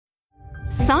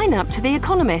Sign up to The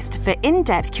Economist for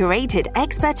in-depth curated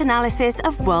expert analysis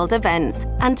of world events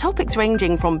and topics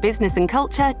ranging from business and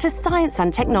culture to science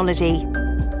and technology.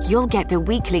 You'll get the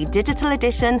weekly digital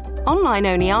edition,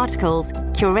 online-only articles,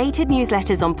 curated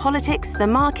newsletters on politics, the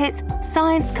markets,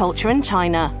 science, culture and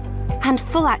China, and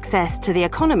full access to The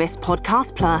Economist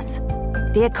Podcast Plus.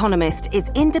 The Economist is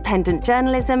independent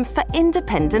journalism for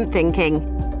independent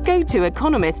thinking. Go to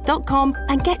economist.com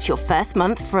and get your first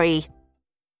month free.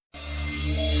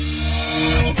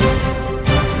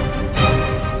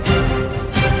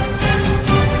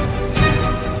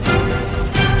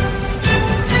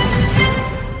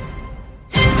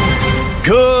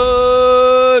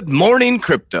 Good morning,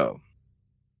 crypto.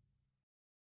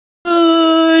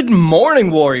 Good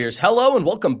morning, warriors. Hello, and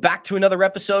welcome back to another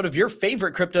episode of your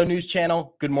favorite crypto news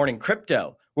channel, Good Morning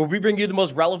Crypto, where we bring you the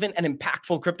most relevant and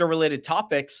impactful crypto-related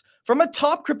topics from a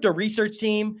top crypto research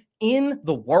team in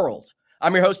the world.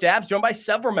 I'm your host, Abs, joined by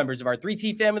several members of our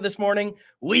 3T family this morning.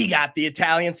 We got the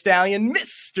Italian stallion,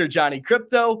 Mr. Johnny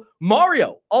Crypto.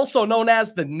 Mario, also known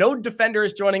as the Node Defender,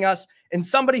 is joining us, and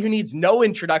somebody who needs no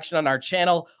introduction on our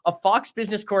channel, a Fox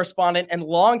business correspondent and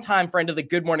longtime friend of the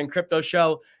Good Morning Crypto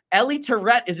show, Ellie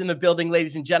Tourette is in the building,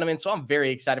 ladies and gentlemen, so I'm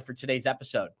very excited for today's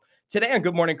episode. Today on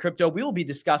Good Morning Crypto, we will be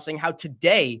discussing how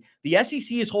today the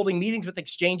SEC is holding meetings with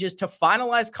exchanges to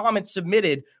finalize comments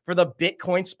submitted for the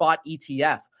Bitcoin spot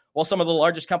ETF. While some of the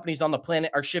largest companies on the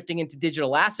planet are shifting into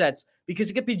digital assets because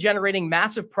it could be generating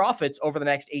massive profits over the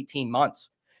next 18 months.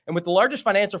 And with the largest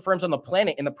financial firms on the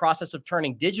planet in the process of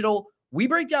turning digital, we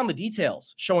break down the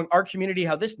details, showing our community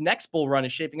how this next bull run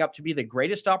is shaping up to be the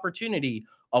greatest opportunity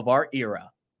of our era.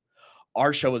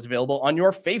 Our show is available on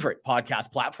your favorite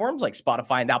podcast platforms like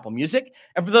Spotify and Apple Music.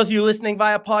 And for those of you listening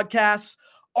via podcasts,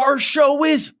 our show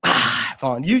is live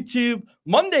on YouTube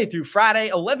Monday through Friday,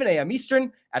 11 a.m.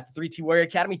 Eastern at the 3T Warrior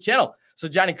Academy channel. So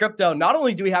Johnny Crypto, not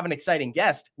only do we have an exciting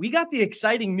guest, we got the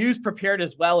exciting news prepared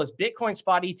as well as Bitcoin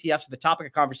spot ETFs, the topic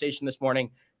of conversation this morning.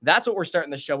 That's what we're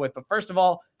starting the show with. But first of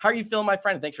all, how are you feeling, my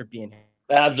friend? Thanks for being here.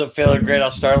 I'm feeling great. I'll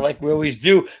start like we always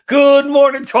do. Good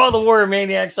morning to all the Warrior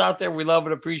Maniacs out there. We love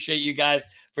and appreciate you guys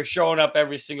for showing up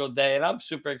every single day. And I'm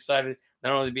super excited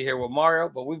not only to be here with Mario,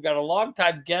 but we've got a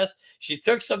long-time guest. She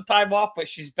took some time off, but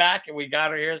she's back, and we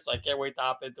got her here, so I can't wait to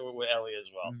hop into it with Ellie as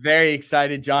well. Very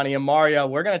excited, Johnny and Mario.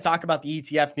 We're going to talk about the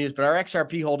ETF news, but our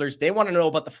XRP holders, they want to know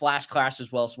about the Flash Crash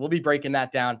as well, so we'll be breaking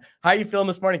that down. How are you feeling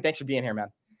this morning? Thanks for being here, man.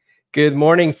 Good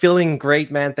morning. Feeling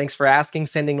great, man. Thanks for asking.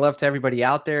 Sending love to everybody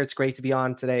out there. It's great to be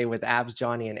on today with Abs,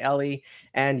 Johnny, and Ellie.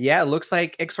 And yeah, it looks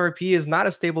like XRP is not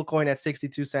a stable coin at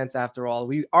 62 cents after all.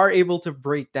 We are able to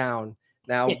break down.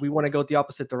 Now, we want to go the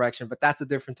opposite direction, but that's a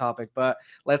different topic. But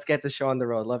let's get the show on the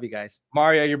road. Love you guys.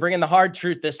 Mario, you're bringing the hard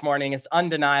truth this morning. It's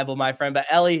undeniable, my friend. But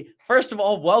Ellie, first of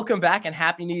all, welcome back and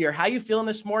Happy New Year. How you feeling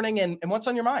this morning and what's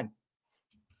on your mind?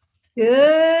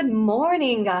 Good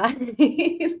morning, guys.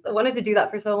 I wanted to do that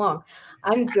for so long.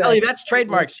 I'm good. Ellie, that's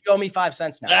trademarks. You owe me 5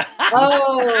 cents now.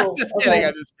 Oh, I'm just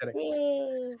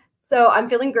kidding. So I'm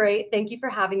feeling great. Thank you for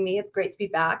having me. It's great to be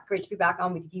back. Great to be back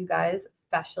on with you guys,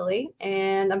 especially.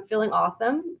 And I'm feeling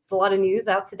awesome. It's a lot of news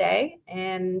out today.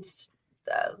 And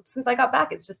since I got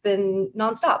back, it's just been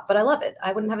nonstop, but I love it.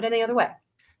 I wouldn't have it any other way.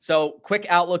 So quick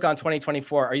outlook on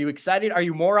 2024. Are you excited? Are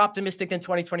you more optimistic than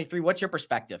 2023? What's your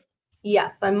perspective?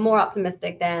 Yes, I'm more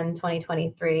optimistic than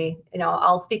 2023. You know,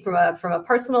 I'll speak from a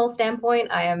personal standpoint.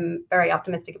 I am very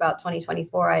optimistic about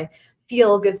 2024. I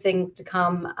feel good things to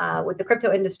come with the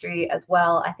crypto industry as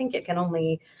well. I think it can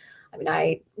only, I'm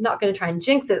not going to try and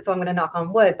jinx it, so I'm going to knock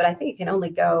on wood, but I think it can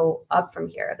only go up from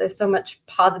here. There's so much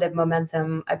positive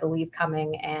momentum, I believe,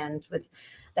 coming. And with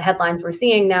the headlines we're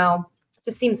seeing now,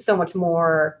 just seems so much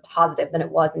more positive than it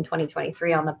was in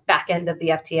 2023 on the back end of the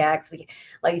FTX. If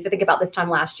you think about this time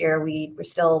last year, we were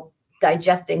still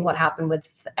digesting what happened with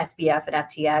SBF and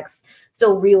FTX,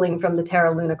 still reeling from the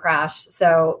Terra Luna crash.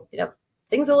 So,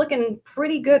 things are looking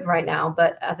pretty good right now,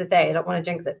 but as I say, I don't want to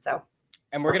jinx it. So.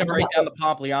 And we're going to break down the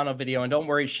Pompliano video. And don't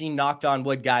worry, she knocked on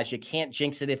wood, guys. You can't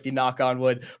jinx it if you knock on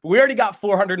wood. But we already got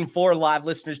 404 live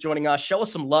listeners joining us. Show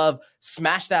us some love.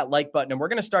 Smash that like button. And we're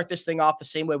going to start this thing off the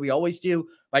same way we always do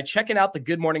by checking out the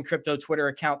Good Morning Crypto Twitter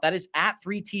account. That is at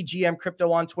 3TGM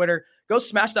Crypto on Twitter. Go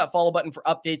smash that follow button for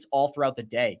updates all throughout the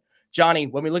day. Johnny,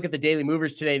 when we look at the daily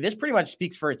movers today, this pretty much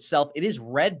speaks for itself. It is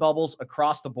red bubbles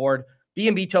across the board.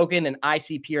 BNB token and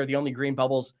ICP are the only green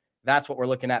bubbles. That's what we're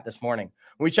looking at this morning.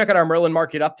 When we check out our Merlin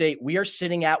market update, we are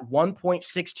sitting at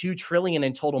 1.62 trillion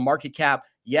in total market cap.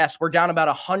 Yes, we're down about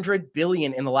 100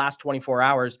 billion in the last 24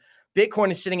 hours. Bitcoin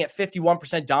is sitting at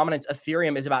 51% dominance.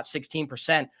 Ethereum is about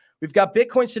 16%. We've got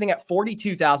Bitcoin sitting at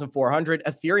 42,400.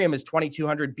 Ethereum is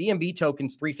 2,200. BNB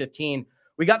tokens 315.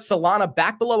 We got Solana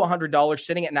back below $100,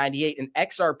 sitting at 98, and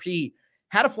XRP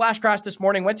had a flash crash this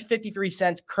morning, went to 53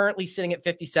 cents, currently sitting at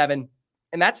 57.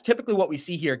 And that's typically what we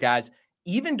see here, guys.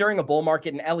 Even during a bull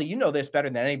market, and Ellie, you know this better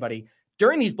than anybody,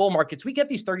 during these bull markets, we get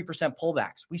these 30%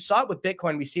 pullbacks. We saw it with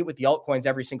Bitcoin. We see it with the altcoins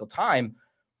every single time.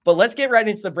 But let's get right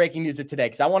into the breaking news of today,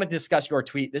 because I want to discuss your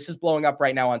tweet. This is blowing up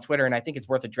right now on Twitter, and I think it's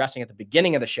worth addressing at the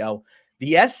beginning of the show.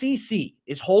 The SEC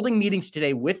is holding meetings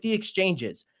today with the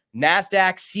exchanges,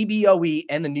 NASDAQ, CBOE,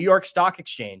 and the New York Stock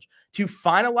Exchange to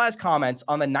finalize comments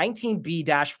on the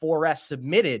 19B-4S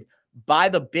submitted by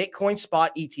the Bitcoin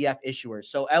spot ETF issuers.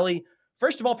 So, Ellie,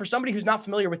 first of all, for somebody who's not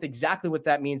familiar with exactly what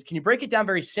that means, can you break it down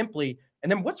very simply?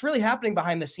 And then what's really happening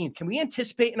behind the scenes? Can we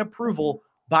anticipate an approval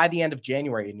by the end of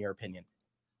January, in your opinion?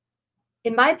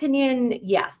 In my opinion,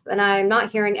 yes. And I'm not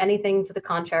hearing anything to the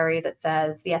contrary that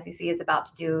says the SEC is about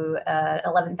to do an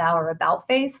 11th hour about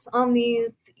face on these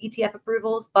ETF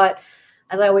approvals. But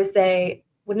as I always say,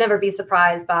 would never be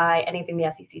surprised by anything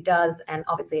the SEC does. And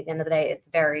obviously, at the end of the day, it's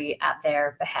very at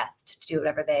their behest to do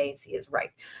whatever they see is right.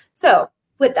 So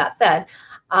with that said,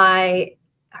 I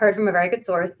heard from a very good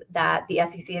source that the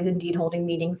SEC is indeed holding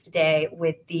meetings today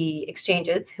with the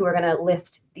exchanges who are going to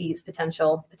list these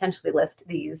potentially list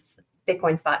these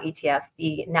Bitcoin spot ETFs,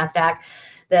 the NASDAQ,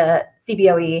 the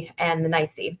CBOE, and the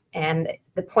NYSE. And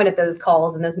the point of those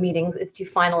calls and those meetings is to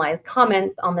finalize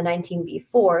comments on the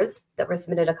 19B4s that were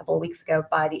submitted a couple of weeks ago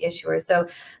by the issuers. So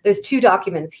there's two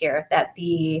documents here that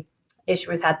the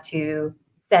issuers had to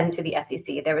send to the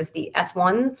SEC. There was the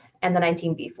S1s and the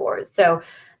 19B4s. So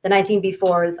the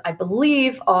 19B4s, I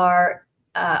believe, are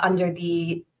under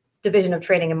the Division of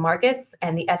Trading and Markets,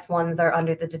 and the S1s are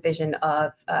under the Division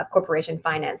of Corporation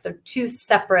Finance. So two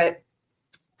separate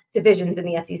divisions in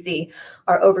the SEC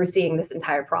are overseeing this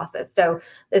entire process. So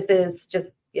this is just,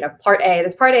 part A.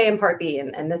 There's part A and part B,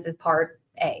 and this is part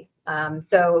A.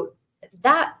 So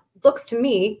that looks to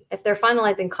me, if they're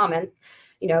finalizing comments,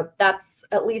 that's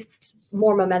at least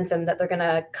more momentum that they're going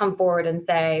to come forward and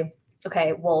say,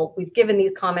 okay, well, we've given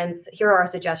these comments. Here are our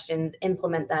suggestions.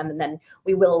 Implement them, and then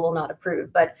we will or will not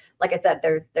approve. But like I said,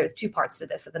 there's two parts to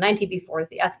this. So the 19B4s,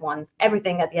 the S1s,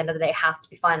 everything at the end of the day has to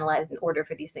be finalized in order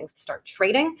for these things to start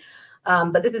trading.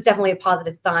 But this is definitely a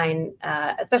positive sign,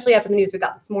 especially after the news we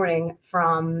got this morning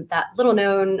from that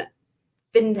little-known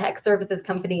fintech services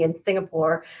company in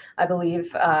Singapore, I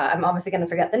believe. I'm obviously going to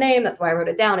forget the name. That's why I wrote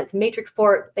it down. It's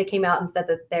Matrixport. They came out and said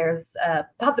that there's a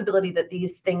possibility that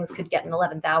these things could get an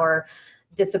 11th hour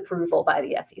disapproval by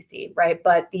the SEC, right?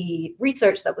 But the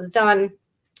research that was done,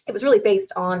 it was really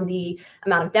based on the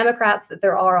amount of Democrats that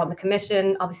there are on the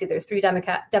commission. Obviously, there's 3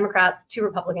 Democrats, 2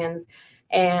 Republicans,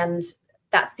 and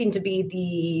that seemed to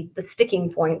be the sticking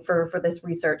point for this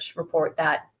research report,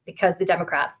 that because the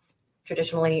Democrats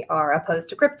traditionally are opposed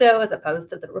to crypto as opposed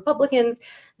to the Republicans,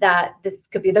 that this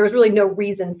could be, there was really no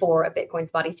reason for a Bitcoin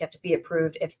spot ETF to be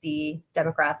approved if the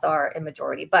Democrats are in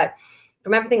majority. But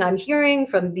from everything I'm hearing,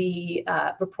 from the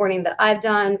reporting that I've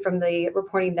done, from the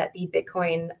reporting that the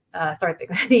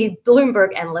the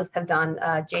Bloomberg analysts have done,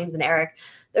 James and Eric,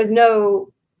 there's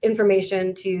no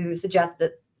information to suggest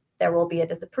that there will be a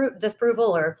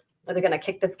disapproval, or are they going to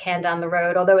kick this can down the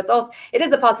road? Although it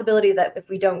is a possibility that if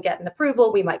we don't get an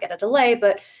approval, we might get a delay.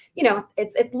 But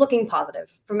it's looking positive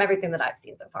from everything that I've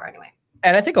seen so far, anyway.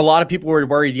 And I think a lot of people were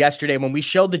worried yesterday when we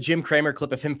showed the Jim Cramer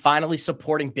clip of him finally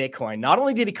supporting Bitcoin. Not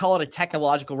only did he call it a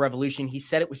technological revolution, he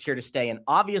said it was here to stay. And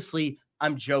obviously,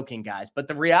 I'm joking, guys, but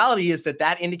the reality is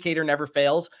that indicator never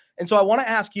fails. And so I want to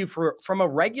ask you, from a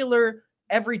regular,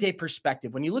 everyday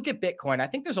perspective, when you look at Bitcoin, I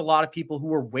think there's a lot of people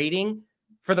who are waiting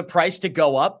for the price to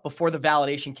go up before the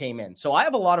validation came in. So I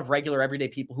have a lot of regular everyday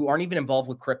people who aren't even involved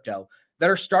with crypto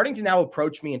that are starting to now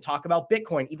approach me and talk about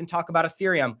Bitcoin, even talk about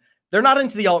Ethereum. They're not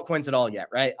into the altcoins at all yet,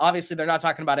 right? Obviously, they're not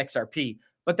talking about XRP,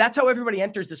 but that's how everybody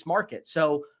enters this market.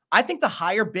 So I think the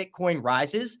higher Bitcoin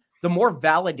rises, the more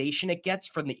validation it gets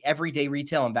from the everyday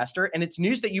retail investor. And it's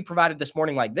news that you provided this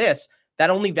morning like this that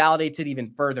only validates it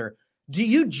even further. Do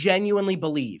you genuinely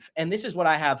believe, and this is what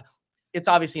I have, it's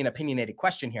obviously an opinionated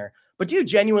question here, but do you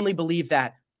genuinely believe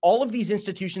that all of these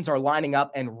institutions are lining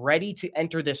up and ready to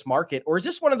enter this market? Or is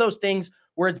this one of those things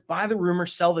where it's buy the rumor,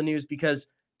 sell the news? Because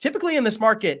typically in this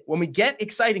market, when we get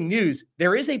exciting news,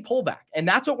 there is a pullback. And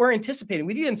that's what we're anticipating.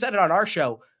 We even said it on our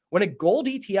show. When a gold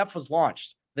ETF was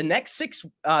launched, the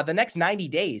next 90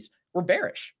 days were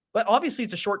bearish. But obviously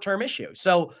it's a short-term issue.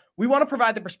 So we want to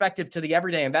provide the perspective to the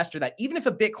everyday investor that even if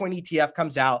a Bitcoin ETF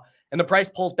comes out and the price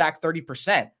pulls back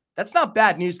 30%, that's not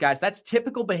bad news, guys. That's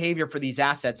typical behavior for these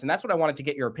assets. And that's what I wanted to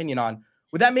get your opinion on.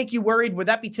 Would that make you worried? Would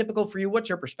that be typical for you? What's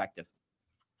your perspective?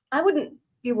 I wouldn't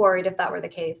be worried if that were the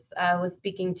case. I was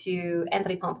speaking to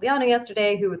Anthony Pompliano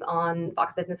yesterday, who was on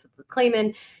Fox Business with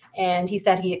Clayman, and he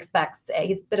said he expects,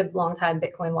 he's been a long-time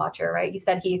Bitcoin watcher, right? He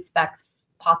said he expects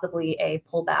possibly a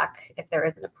pullback if there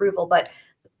is an approval, but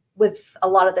with a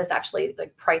lot of this actually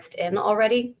like priced in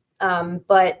already.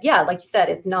 But yeah, like you said,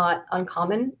 it's not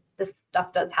uncommon. This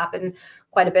stuff does happen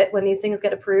quite a bit when these things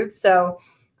get approved. So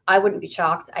I wouldn't be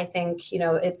shocked. I think,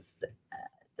 it's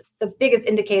the biggest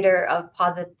indicator of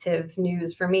positive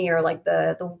news for me, or like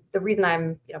the reason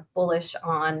I'm bullish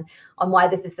on why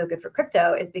this is so good for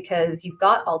crypto, is because you've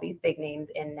got all these big names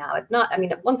in now. It's not,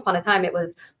 once upon a time it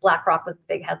was BlackRock was the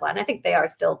big headline. I think they are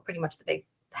still pretty much the big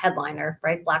headliner,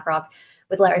 right? BlackRock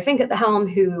with Larry Fink at the helm,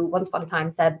 who once upon a time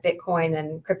said Bitcoin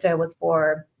and crypto was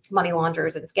for money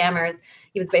launderers and scammers.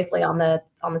 He was basically on the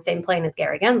same plane as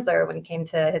Gary Gensler when it came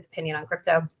to his opinion on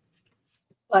crypto.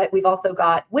 But we've also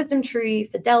got WisdomTree,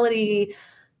 Fidelity,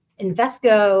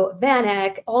 Invesco,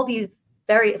 VanEck, all these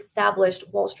very established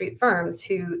Wall Street firms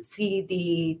who see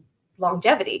the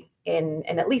longevity in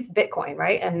at least Bitcoin,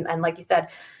 right? And like you said,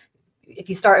 if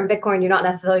you start in Bitcoin, you're not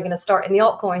necessarily going to start in the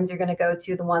altcoins. You're going to go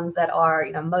to the ones that are,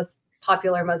 most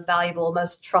popular, most valuable,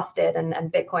 most trusted, and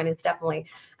Bitcoin is definitely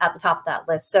at the top of that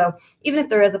list. So even if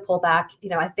there is a pullback,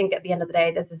 I think at the end of the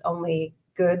day, this is only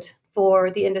good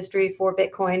for the industry, for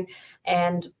Bitcoin,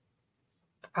 and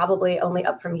probably only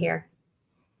up from here.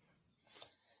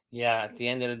 Yeah, at the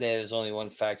end of the day, there's only one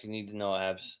fact you need to know,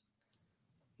 Abs.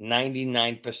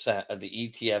 99% of the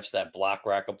ETFs that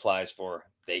BlackRock applies for,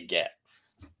 they get.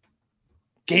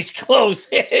 Case closed.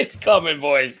 It's coming,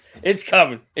 boys. It's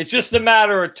coming. It's just a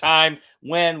matter of time.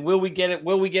 When will we get it?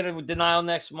 Will we get a denial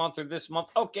next month or this month?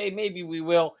 Okay, maybe we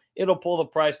will. It'll pull the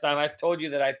price down. I've told you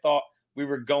that I thought we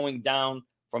were going down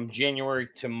from January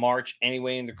to March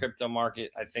anyway in the crypto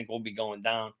market. I think we'll be going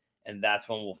down, and that's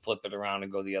when we'll flip it around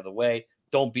and go the other way.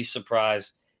 Don't be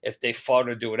surprised if they fought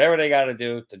or do whatever they got to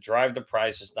do to drive the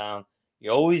prices down.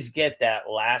 You always get that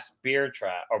last bear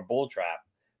trap or bull trap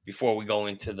before we go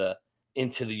into the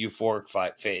euphoric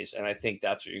fight phase. And I think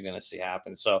that's what you're going to see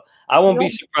happen. So I won't be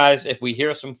surprised if we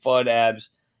hear some FUD, Abs.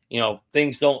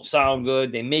 Things don't sound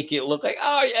good. They make it look like,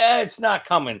 oh yeah, it's not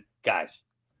coming. Guys,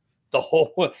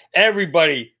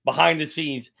 everybody behind the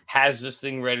scenes has this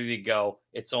thing ready to go.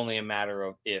 It's only a matter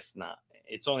of if not.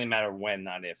 It's only a matter of when,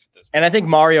 not if. And I think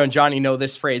Mario and Johnny know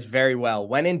this phrase very well.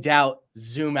 When in doubt,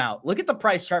 zoom out. Look at the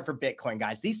price chart for Bitcoin,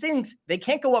 guys. These things, they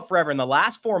can't go up forever. In the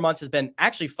last 4 months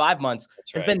actually 5 months,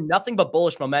 has been nothing but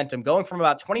bullish momentum, going from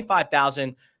about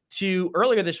 25,000 to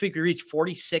earlier this week, we reached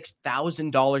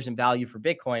 $46,000 in value for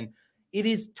Bitcoin. It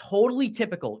is totally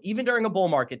typical, even during a bull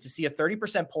market, to see a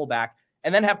 30% pullback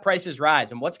and then have prices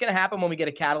rise. And what's going to happen when we get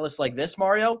a catalyst like this,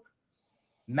 Mario?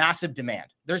 Massive demand.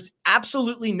 There's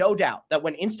absolutely no doubt that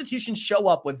when institutions show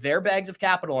up with their bags of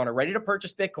capital and are ready to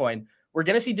purchase Bitcoin, we're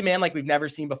going to see demand like we've never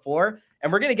seen before.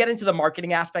 And we're going to get into the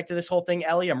marketing aspect of this whole thing,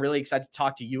 Ellie. I'm really excited to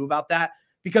talk to you about that,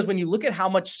 because when you look at how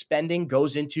much spending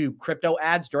goes into crypto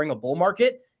ads during a bull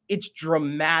market, it's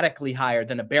dramatically higher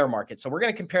than a bear market. So we're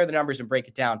going to compare the numbers and break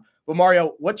it down. But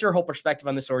Mario, what's your whole perspective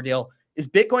on this ordeal? Is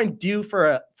Bitcoin due for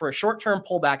a short-term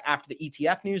pullback after the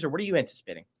ETF news, or what are you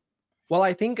anticipating? Well,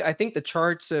 I think the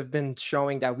charts have been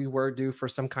showing that we were due for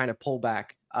some kind of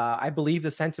pullback. I believe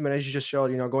the sentiment, as you just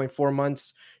showed, going 4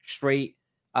 months straight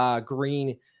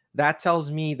green, that tells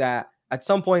me that at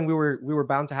some point we were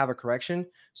bound to have a correction.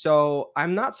 So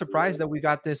I'm not surprised that we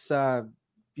got this,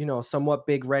 somewhat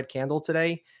big red candle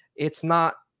today. It's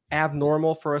not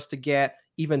abnormal for us to get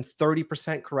even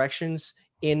 30% corrections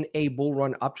in a bull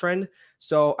run uptrend.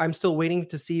 So I'm still waiting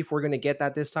to see if we're going to get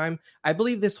that this time. I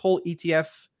believe this whole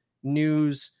ETF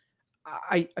news,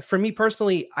 for me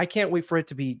personally, I can't wait for it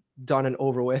to be done and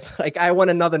over with. Like, I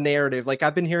want another narrative. Like,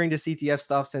 I've been hearing this ETF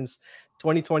stuff since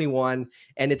 2021,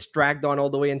 and it's dragged on all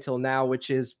the way until now,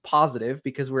 which is positive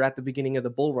because we're at the beginning of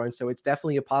the bull run. So it's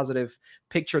definitely a positive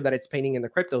picture that it's painting in the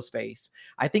crypto space.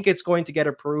 I think it's going to get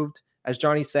approved. As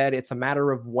Johnny said, it's a matter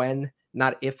of when,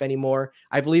 not if anymore.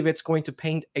 I believe it's going to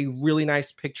paint a really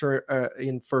nice picture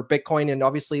for Bitcoin and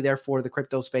obviously therefore the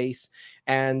crypto space.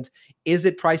 And is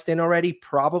it priced in already?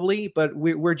 Probably, but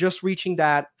we're just reaching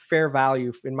that fair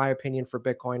value, in my opinion, for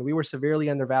Bitcoin. We were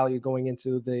severely undervalued going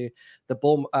into the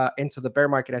bear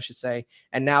market, I should say.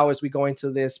 And now as we go into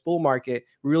this bull market,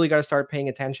 we really got to start paying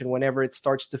attention whenever it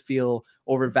starts to feel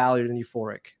overvalued and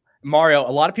euphoric. Mario, a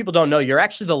lot of people don't know you're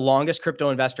actually the longest crypto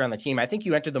investor on the team. I think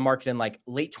you entered the market in like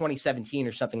late 2017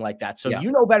 or something like that. So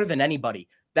You know better than anybody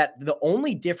that the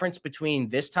only difference between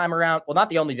this time around, well, not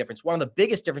the only difference, one of the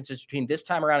biggest differences between this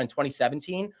time around in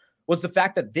 2017 was the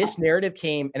fact that this narrative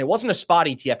came, and it wasn't a spot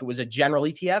ETF, it was a general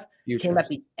ETF, came at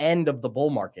the end of the bull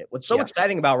market. What's so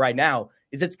exciting about right now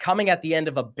is it's coming at the end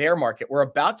of a bear market. We're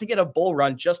about to get a bull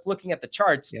run just looking at the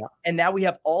charts, and now we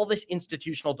have all this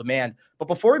institutional demand. But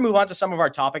before we move on to some of our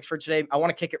topics for today, I want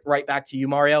to kick it right back to you,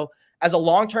 Mario. As a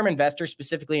long-term investor,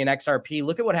 specifically in XRP,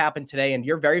 look at what happened today, and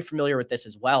you're very familiar with this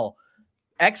as well.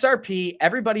 XRP,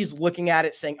 everybody's looking at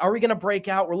it saying, are we going to break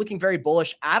out? We're looking very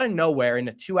bullish. Out of nowhere, in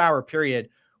a 2-hour period,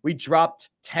 we dropped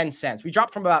 10 cents. We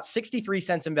dropped from about 63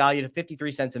 cents in value to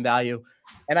 53 cents in value.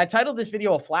 And I titled this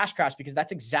video a flash crash because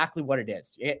that's exactly what it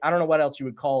is. I don't know what else you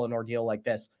would call an ordeal like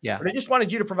this. Yeah. But I just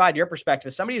wanted you to provide your perspective.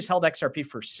 As somebody who's held XRP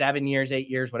for 7 years, 8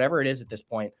 years, whatever it is at this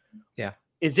point. Yeah.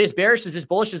 Is this bearish? Is this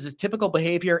bullish? Is this typical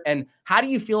behavior? And how do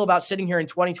you feel about sitting here in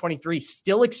 2023,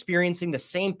 still experiencing the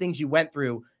same things you went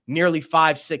through nearly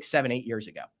 5, 6, 7, 8 years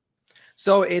ago?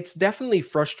 So it's definitely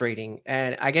frustrating.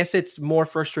 And I guess it's more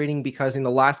frustrating because in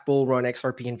the last bull run,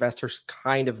 XRP investors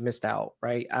kind of missed out,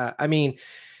 right? I mean,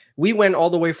 we went all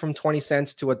the way from 20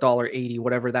 cents to $1.80,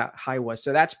 whatever that high was.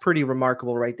 So that's pretty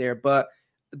remarkable right there. But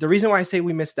the reason why I say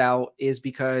we missed out is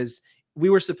because we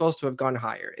were supposed to have gone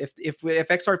higher. If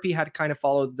XRP had kind of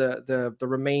followed the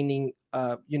remaining,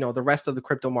 the rest of the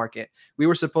crypto market, we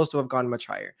were supposed to have gone much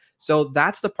higher. So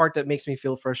that's the part that makes me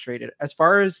feel frustrated. As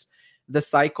far as the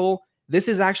cycle, this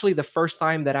is actually the first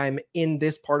time that I'm in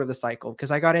this part of the cycle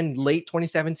because I got in late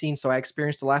 2017. So I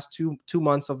experienced the last two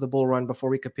months of the bull run before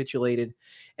we capitulated.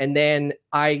 And then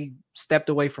I stepped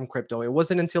away from crypto. It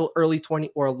wasn't until early 20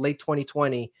 or late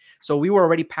 2020. So we were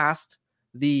already past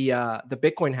the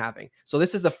Bitcoin halving. So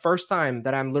this is the first time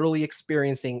that I'm literally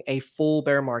experiencing a full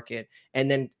bear market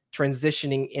and then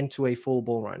transitioning into a full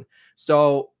bull run.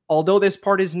 So although this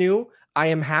part is new, I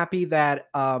am happy that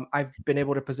I've been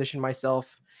able to position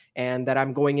myself and that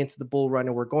I'm going into the bull run,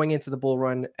 and we're going into the bull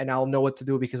run, and I'll know what to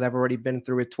do because I've already been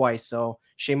through it twice. So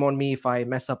shame on me if I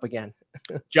mess up again.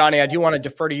 Johnny, I do want to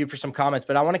defer to you for some comments,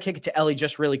 but I want to kick it to Ellie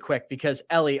just really quick because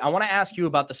Ellie, I want to ask you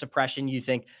about the suppression. You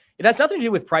think it has nothing to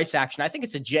do with price action. I think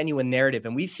it's a genuine narrative,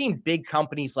 and we've seen big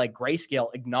companies like Grayscale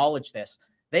acknowledge this.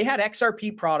 They had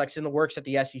XRP products in the works at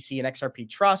the SEC and XRP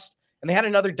Trust, and they had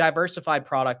another diversified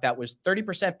product that was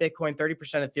 30% Bitcoin,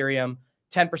 30% Ethereum,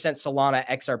 10% Solana,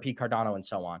 XRP, Cardano, and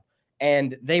so on.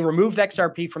 And they removed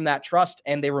XRP from that trust,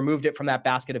 and they removed it from that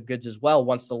basket of goods as well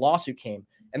once the lawsuit came.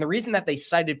 And the reason that they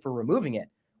cited for removing it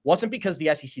wasn't because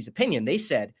the SEC's opinion. They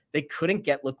said they couldn't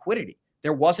get liquidity.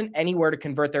 There wasn't anywhere to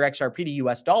convert their XRP to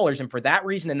US dollars. And for that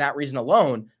reason and that reason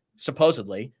alone,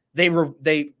 supposedly, they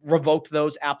revoked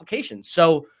those applications.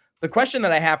 So the question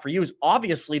that I have for you is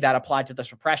obviously that applied to the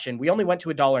suppression. We only went to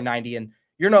 $1.90, and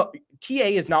TA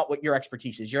is not what your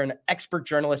expertise is. You're an expert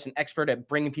journalist, an expert at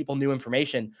bringing people new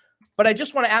information. But I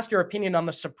just want to ask your opinion on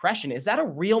the suppression. Is that a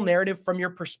real narrative from your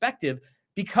perspective?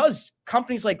 Because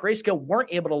companies like Grayscale weren't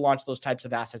able to launch those types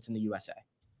of assets in the USA.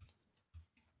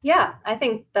 Yeah, I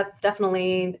think that's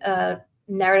definitely a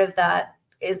narrative that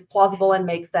is plausible and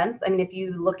makes sense. I mean, if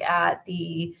you look at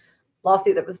the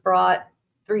lawsuit that was brought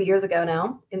 3 years ago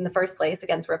now in the first place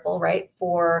against Ripple, right?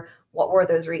 For what were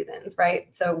those reasons, right?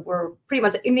 So we're pretty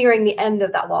much nearing the end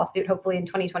of that lawsuit. Hopefully in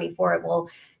 2024, it will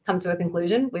come to a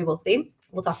conclusion. We will see.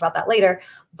 We'll talk about that later.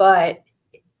 But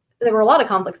there were a lot of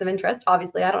conflicts of interest.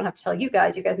 Obviously, I don't have to tell you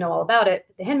guys know all about it.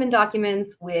 The Hinman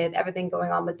documents, with everything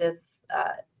going on with this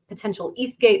potential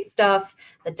ETHgate stuff,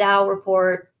 the DAO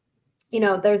report,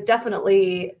 there's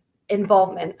definitely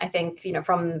involvement, I think,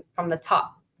 from the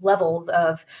top levels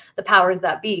of the powers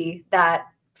that be that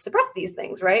suppress these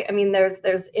things, right? I mean,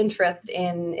 there's interest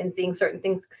in seeing certain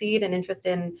things succeed and interest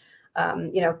in,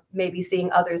 maybe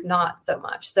seeing others not so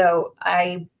much. So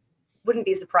I wouldn't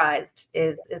be surprised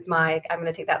I'm going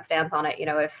to take that stance on it,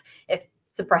 if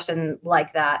suppression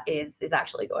like that is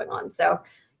actually going on. So,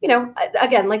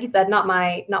 again, like you said, not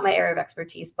my area of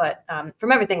expertise, but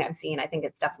from everything I've seen, I think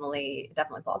it's definitely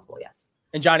plausible. Yes.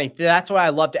 And Johnny, that's what I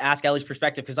love to ask Ellie's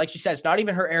perspective, because like she said, it's not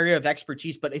even her area of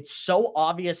expertise, but it's so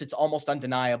obvious, it's almost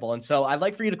undeniable. And so I'd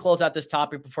like for you to close out this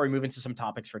topic before we move into some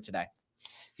topics for today.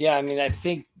 Yeah, I mean, I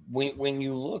think when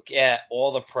you look at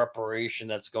all the preparation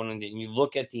that's going into it, and you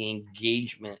look at the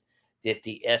engagement that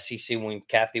the SEC, when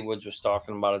Kathy Woods was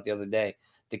talking about it the other day,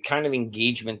 the kind of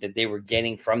engagement that they were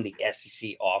getting from the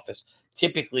SEC office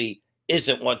typically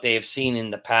isn't what they have seen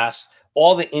in the past.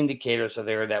 All the indicators are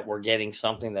there that we're getting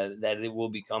something that it will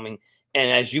be coming. And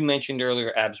as you mentioned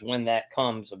earlier, Abs, when that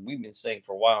comes, we've been saying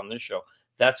for a while on this show,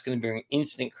 that's going to bring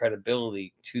instant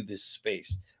credibility to this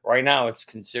space. Right now, it's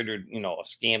considered, a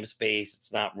scam space.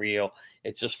 It's not real.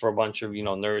 It's just for a bunch of,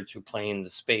 nerds who play in the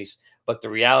space. But the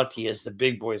reality is the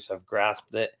big boys have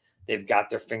grasped it. They've got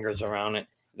their fingers around it.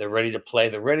 They're ready to play.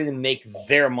 They're ready to make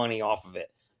their money off of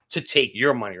it, to take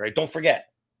your money, right? Don't forget,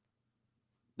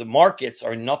 the markets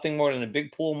are nothing more than a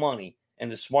big pool of money,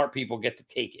 and the smart people get to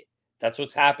take it. That's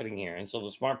what's happening here. And so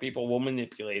the smart people will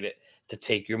manipulate it to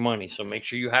take your money. So make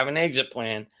sure you have an exit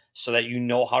plan so that you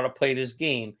know how to play this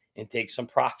game and take some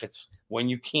profits when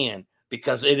you can,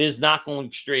 because it is not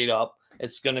going straight up.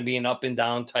 It's going to be an up and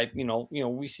down type,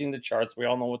 we've seen the charts. We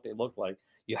all know what they look like.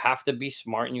 You have to be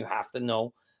smart and you have to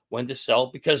know when to sell,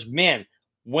 because, man,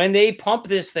 when they pump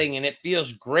this thing and it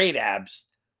feels great, Abs,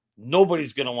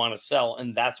 nobody's going to want to sell.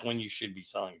 And that's when you should be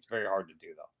selling. It's very hard to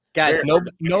do, though. Guys,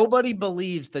 nobody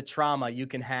believes the trauma you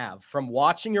can have from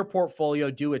watching your portfolio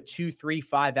do a 2, 3,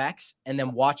 5x and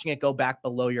then watching it go back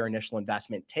below your initial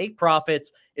investment. Take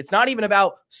profits. It's not even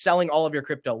about selling all of your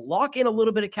crypto. Lock in a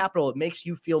little bit of capital. It makes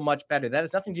you feel much better. That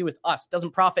has nothing to do with us. It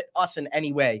doesn't profit us in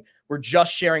any way. We're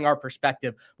just sharing our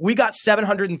perspective. We got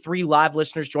 703 live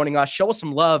listeners joining us. Show us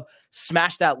some love.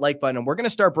 Smash that like button. And we're going to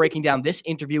start breaking down this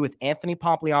interview with Anthony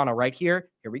Pompliano right here.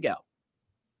 Here we go.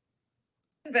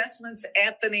 Investments,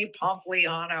 Anthony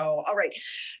Pompliano. All right.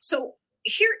 So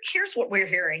here's what we're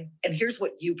hearing, and here's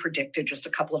what you predicted just a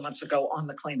couple of months ago on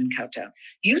the Claim Countdown.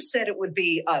 You said it would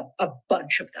be a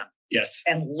bunch of them. Yes.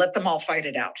 And let them all fight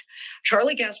it out.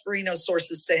 Charlie Gasparino's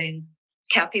sources saying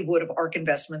Cathie Wood of ARK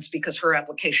Investments, because her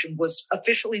application was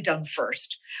officially done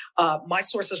first. My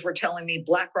sources were telling me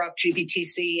BlackRock,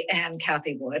 GBTC, and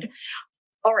Cathie Wood.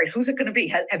 All right, who's it going to be?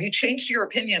 Have you changed your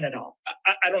opinion at all?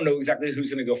 I don't know exactly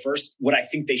who's going to go first. What I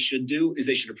think they should do is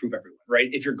they should approve everyone, right?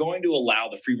 If you're going to allow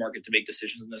the free market to make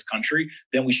decisions in this country,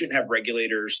 then we shouldn't have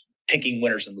regulators picking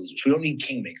winners and losers. We don't need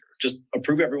kingmaker. Just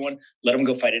approve everyone, let them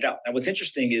go fight it out. Now, what's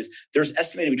interesting is there's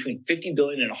estimated between $50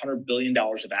 billion and $100 billion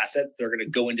of assets that are going to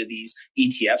go into these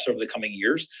ETFs over the coming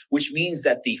years, which means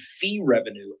that the fee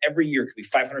revenue every year could be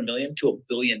 $500 million to $1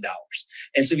 billion.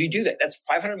 And so if you do that, that's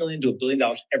 $500 million to $1 billion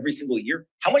every single year.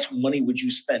 How much money would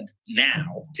you spend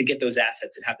now to get those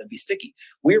assets and have them be sticky?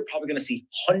 We're probably going to see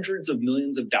hundreds of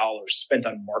millions of dollars spent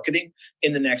on marketing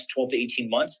in the next 12 to 18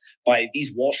 months by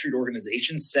these Wall Street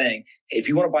organizations saying, hey, if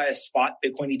you want to buy a spot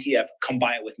Bitcoin ETF, come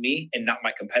buy it with me and not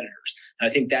my competitors. And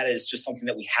I think that is just something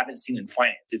that we haven't seen in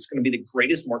finance. It's going to be the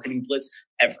greatest marketing blitz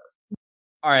ever.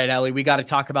 All right, Ellie, we got to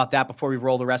talk about that before we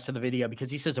roll the rest of the video, because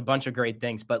he says a bunch of great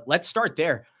things. But let's start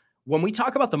there. When we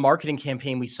talk about the marketing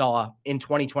campaign we saw in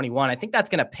 2021, I think that's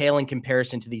going to pale in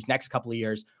comparison to these next couple of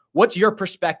years. What's your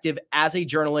perspective as a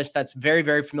journalist that's very,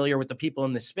 very familiar with the people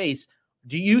in this space?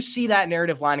 Do you see that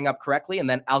narrative lining up correctly? And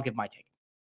then I'll give my take.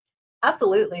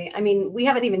 Absolutely. I mean, we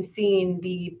haven't even seen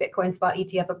the Bitcoin spot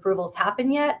ETF approvals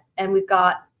happen yet. And we've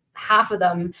got half of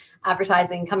them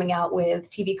advertising coming out with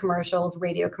TV commercials,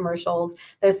 radio commercials.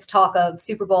 There's talk of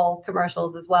Super Bowl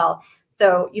commercials as well.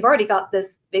 So you've already got this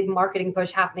big marketing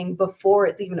push happening before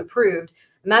it's even approved.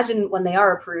 Imagine when they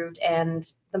are approved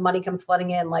and the money comes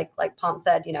flooding in, like Pomp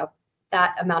said,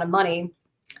 that amount of money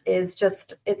is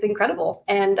just, it's incredible.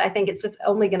 And I think it's just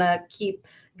only going to keep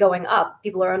going up.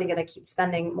 People are only going to keep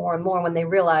spending more and more when they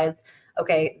realize,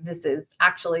 okay, this is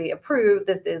actually approved.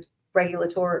 This is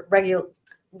regulatorily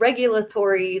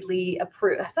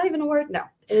approved. Is that even a word? No,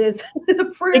 it is. It's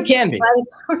approved. It can be.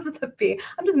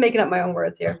 I'm just making up my own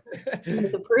words here.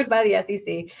 It's approved by the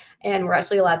SEC, and we're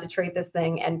actually allowed to trade this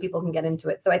thing, and people can get into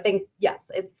it. So I think, yes,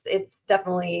 it's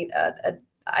definitely.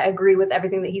 I agree with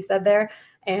everything that he said there,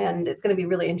 and it's going to be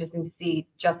really interesting to see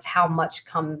just how much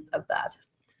comes of that.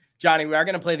 Johnny, we are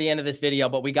going to play the end of this video,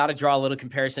 but we got to draw a little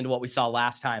comparison to what we saw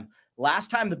last time. Last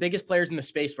time, the biggest players in the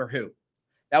space were who?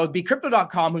 That would be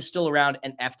Crypto.com, who's still around,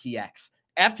 and FTX.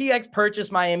 FTX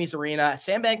purchased Miami's arena.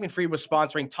 Sam Bankman-Fried was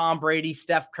sponsoring Tom Brady,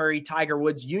 Steph Curry, Tiger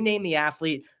Woods, you name the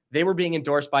athlete. They were being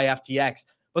endorsed by FTX.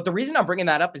 But the reason I'm bringing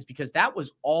that up is because that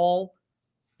was all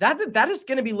that is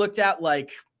going to be looked at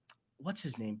like, what's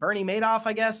his name? Bernie Madoff,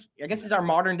 I guess. I guess he's our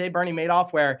modern day Bernie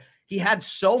Madoff, where he had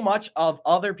so much of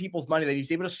other people's money that he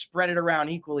was able to spread it around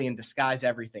equally and disguise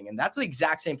everything. And that's the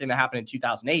exact same thing that happened in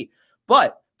 2008.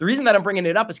 But the reason that I'm bringing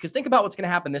it up is because think about what's going to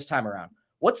happen this time around.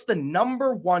 What's the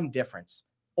number one difference?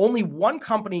 Only one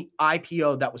company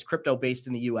IPO that was crypto-based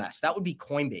in the US. That would be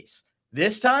Coinbase.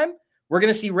 This time, we're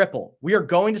going to see Ripple. We are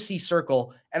going to see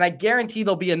Circle. And I guarantee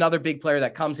there'll be another big player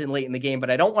that comes in late in the game. But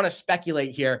I don't want to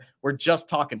speculate here. We're just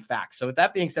talking facts. So with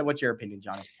that being said, what's your opinion,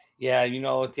 Johnny? Yeah, at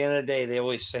the end of the day, they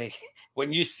always say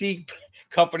when you see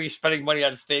companies spending money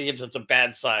on stadiums, it's a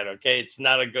bad sign, okay? It's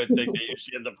not a good thing. They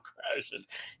usually end up crashing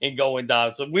and going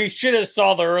down. So we should have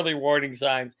saw the early warning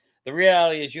signs. The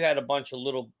reality is you had a bunch of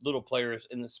little players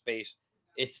in the space.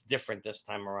 It's different this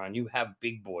time around. You have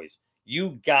big boys.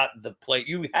 You got the play.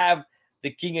 You have the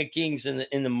king of kings in the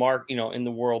in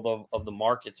the world of the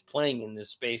markets playing in this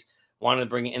space. wanted to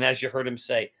bring in, and as you heard him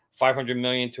say, $500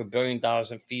 million to $1 billion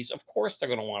in fees. Of course, they're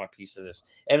going to want a piece of this.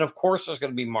 And of course, there's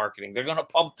going to be marketing. They're going to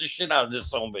pump the shit out of this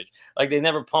son of a bitch like they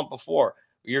never pumped before.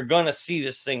 You're going to see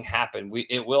this thing happen.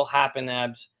 It will happen,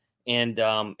 Abs. And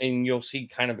you'll see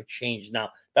kind of a change.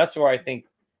 Now, that's where I think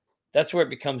that's where it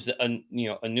becomes a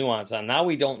nuance. Now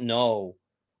we don't know.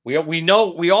 We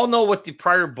all know what the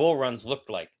prior bull runs looked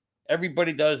like.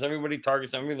 Everybody does. Everybody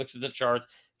targets. Everybody looks at the charts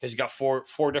because you got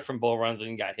four different bull runs and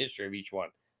you got history of each one.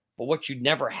 But what you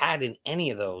never had in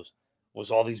any of those was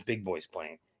all these big boys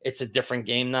playing. It's a different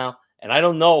game now. And I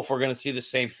don't know if we're going to see the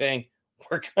same thing.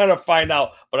 We're going to find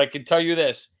out. But I can tell you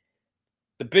this.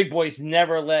 The big boys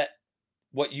never let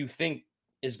what you think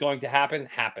is going to happen.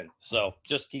 So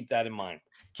just keep that in mind.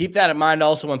 Keep that in mind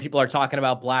also when people are talking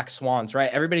about black swans,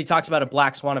 right? Everybody talks about a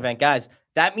black swan event. Guys,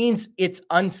 that means it's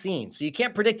unseen. So you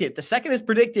can't predict it. The second it's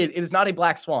predicted, it is not a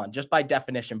black swan, just by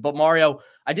definition. But Mario,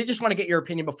 I did just want to get your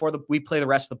opinion before we play the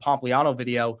rest of the Pompliano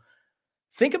video.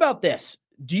 Think about this.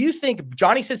 Do you think,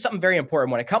 Johnny said something very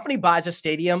important, when a company buys a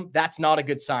stadium, that's not a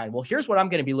good sign. Well, here's what I'm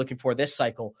going to be looking for this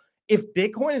cycle. If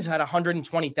Bitcoin is at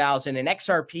 120,000 and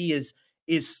XRP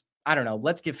is, I don't know,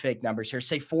 let's give fake numbers here,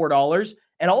 say $4,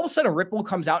 and all of a sudden Ripple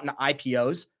comes out in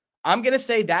IPOs, I'm going to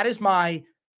say that is my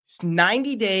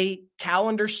 90-day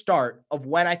calendar start of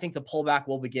when I think the pullback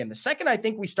will begin. The second I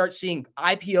think we start seeing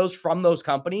IPOs from those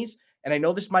companies, and I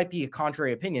know this might be a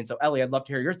contrary opinion, so Ellie, I'd love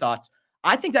to hear your thoughts.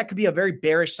 I think that could be a very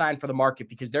bearish sign for the market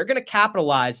because they're going to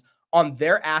capitalize on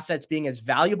their assets being as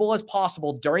valuable as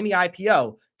possible during the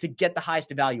IPO to get the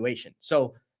highest evaluation.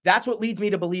 So that's what leads me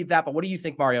to believe that. But what do you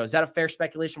think, Mario? Is that a fair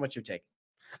speculation? What's your take?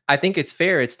 I think it's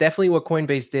fair. It's definitely what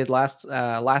Coinbase did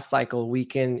last cycle.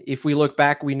 If we look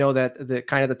back, we know that the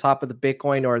kind of the top of the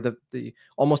Bitcoin or the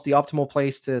almost the optimal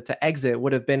place to exit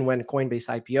would have been when Coinbase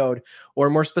IPO'd, or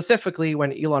more specifically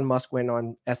when Elon Musk went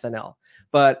on SNL.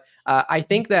 But I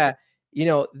think that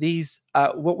these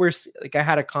what we're like. I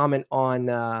had a comment on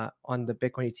the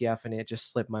Bitcoin ETF, and it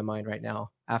just slipped my mind right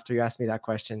now after you asked me that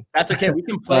question. That's okay. We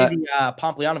can play the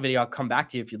Pompliano video. I'll come back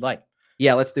to you if you'd like.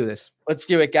 Yeah, let's do this. Let's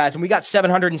do it, guys. And we got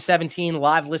 717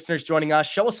 live listeners joining us.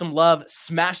 Show us some love.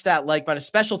 Smash that like button. A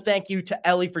special thank you to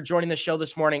Ellie for joining the show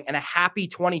this morning, and a happy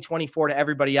 2024 to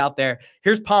everybody out there.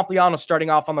 Here's Pompliano starting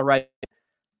off on the right.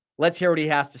 Let's hear what he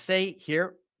has to say.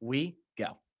 Here we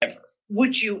go.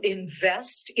 Would you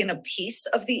invest in a piece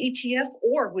of the ETF,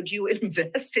 or would you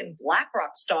invest in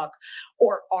BlackRock stock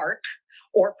or ARK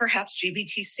or perhaps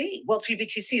GBTC? Well,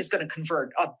 GBTC is going to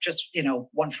convert up just,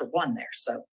 1 for 1 there.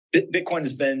 So Bitcoin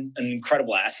has been an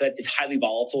incredible asset. It's highly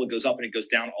volatile. It goes up and it goes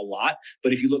down a lot.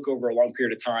 But if you look over a long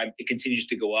period of time, it continues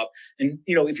to go up. And,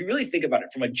 if you really think about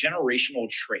it from a generational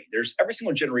trade, every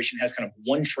single generation has kind of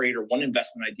one trade or one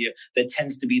investment idea that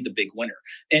tends to be the big winner.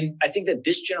 And I think that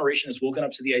this generation has woken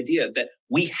up to the idea that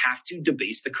we have to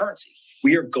debase the currency.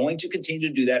 We are going to continue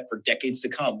to do that for decades to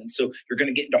come. And so you're going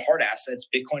to get into hard assets.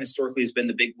 Bitcoin historically has been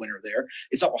the big winner there.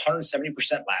 It's up 170%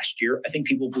 last year. I think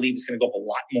people believe it's going to go up a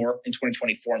lot more in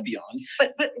 2024 and beyond.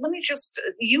 But let me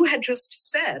you had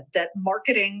just said that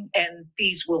marketing and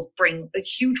fees will bring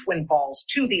huge windfalls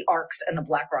to the ARKs and the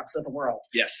BlackRocks of the world.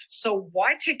 Yes. So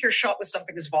why take your shot with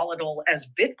something as volatile as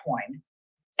Bitcoin?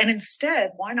 And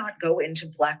instead, why not go into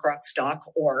BlackRock stock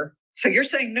or... So you're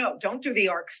saying, no, don't do the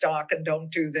ARK stock and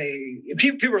don't do the...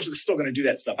 People are still going to do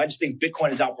that stuff. I just think Bitcoin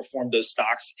has outperformed those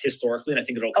stocks historically, and I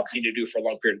think it'll continue to do for a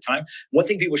long period of time. One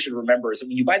thing people should remember is that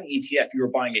when you buy the ETF, you are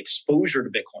buying exposure to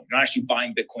Bitcoin. You're not actually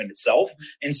buying Bitcoin itself.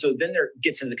 And so then there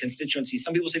gets into the constituency.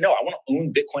 Some people say, no, I want to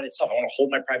own Bitcoin itself. I want to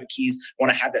hold my private keys. I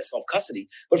want to have that self-custody.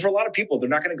 But for a lot of people, they're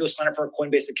not going to go sign up for a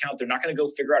Coinbase account. They're not going to go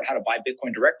figure out how to buy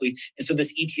Bitcoin directly. And so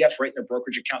this ETF's right in their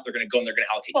brokerage account. They're going to go and they're going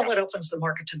to allocate. Well, it opens the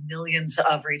market to millions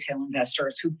of retail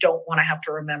investors who don't want to have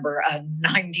to remember a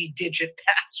 90-digit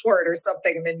password or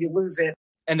something, and then you lose it.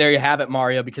 And there you have it,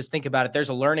 Mario, because think about it. There's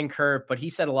a learning curve, but he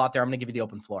said a lot there. I'm going to give you the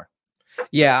open floor.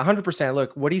 Yeah, 100%.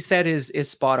 Look, what he said is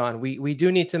spot on. We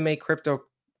do need to make crypto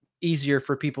easier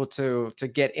for people to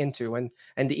get into. And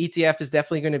the ETF is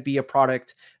definitely going to be a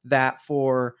product that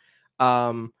for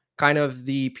kind of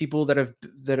the people that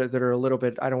are a little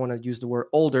bit, I don't want to use the word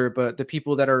older, but the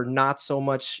people that are not so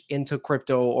much into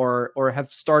crypto or have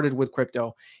started with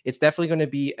crypto, it's definitely going to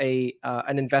be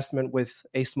an investment with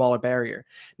a smaller barrier.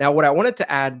 Now, what I wanted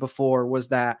to add before was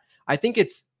that I think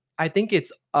it's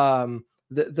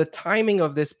the timing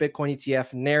of this Bitcoin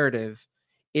ETF narrative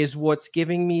is what's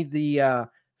giving me the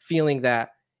feeling that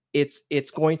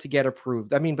it's going to get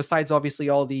approved. I mean, besides obviously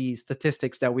all the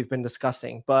statistics that we've been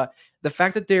discussing, but the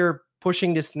fact that they're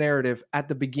pushing this narrative at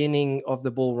the beginning of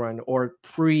the bull run or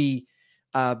pre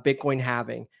Bitcoin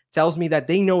halving, tells me that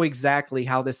they know exactly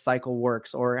how this cycle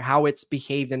works or how it's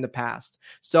behaved in the past.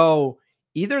 So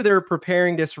either they're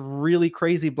preparing this really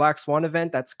crazy black swan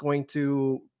event that's going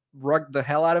to rug the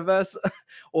hell out of us,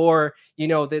 or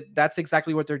that's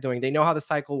exactly what they're doing. They know how the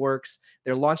cycle works.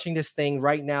 They're launching this thing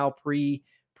right now, pre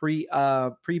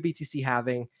BTC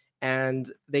halving, and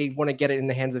they want to get it in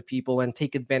the hands of people and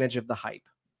take advantage of the hype.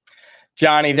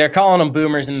 Johnny, they're calling them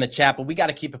boomers in the chat, but we got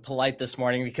to keep it polite this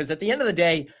morning, because at the end of the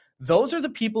day, those are the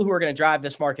people who are going to drive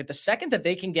this market. The second that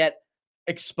they can get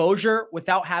exposure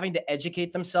without having to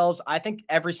educate themselves, I think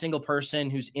every single person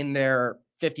who's in their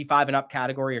 55 and up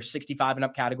category or 65 and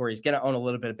up category is going to own a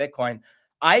little bit of Bitcoin.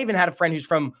 I even had a friend who's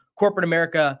from corporate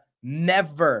America,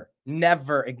 never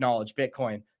acknowledged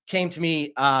Bitcoin, came to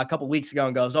me a couple weeks ago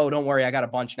and goes, "Oh, don't worry, I got a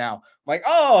bunch now." I'm like,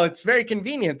 "Oh, it's very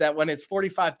convenient that when it's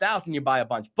 45,000, you buy a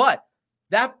bunch." But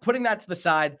putting that to the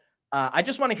side, I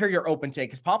just want to hear your open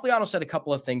take, because Pompliano said a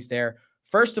couple of things there.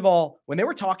 First of all, when they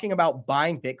were talking about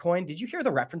buying Bitcoin, did you hear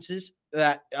the references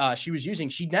that she was using?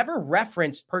 She never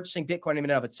referenced purchasing Bitcoin in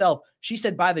and of itself. She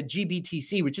said buy the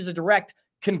GBTC, which is a direct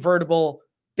convertible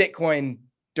Bitcoin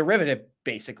derivative,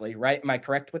 basically, right? Am I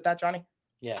correct with that, Johnny?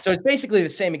 Yeah. So it's basically the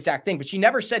same exact thing, but she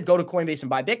never said go to Coinbase and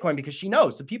buy Bitcoin, because she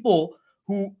knows the people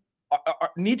who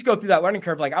need to go through that learning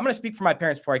curve. Like, I'm going to speak for my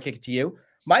parents before I kick it to you.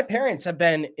 My parents have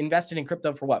been invested in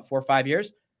crypto for 4 or 5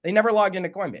 years. They never logged into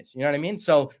Coinbase. You know what I mean?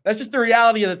 So that's just the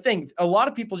reality of the thing. A lot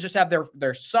of people just have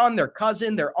their son, their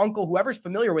cousin, their uncle, whoever's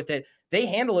familiar with it. They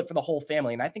handle it for the whole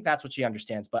family. And I think that's what she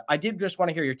understands. But I did just want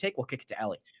to hear your take. We'll kick it to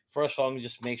Ellie. First of all, let me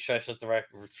just make sure I set the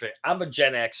record straight. I'm a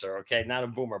Gen Xer, okay? Not a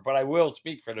boomer, but I will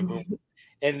speak for the boomers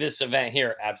in this event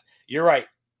here, Abs. You're right.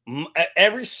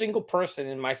 Every single person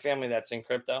in my family that's in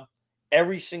crypto,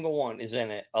 every single one is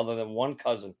in it other than one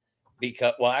cousin.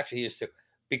 Actually, he is too.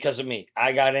 Because of me.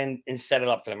 I got in and set it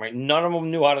up for them, right? None of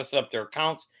them knew how to set up their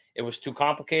accounts. It was too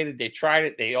complicated. They tried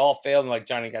it. They all failed. And like,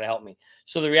 Johnny, got to help me.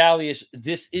 So the reality is,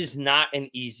 this is not an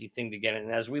easy thing to get in.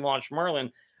 And as we launch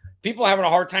Merlin, people are having a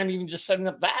hard time even just setting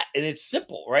up that. And it's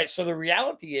simple, right? So the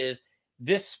reality is,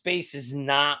 this space is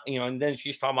not, and then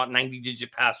she's talking about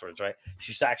 90-digit passwords, right?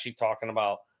 She's actually talking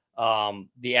about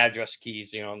the address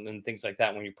keys, and things like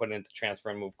that when you put it into transfer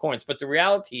and move coins. But the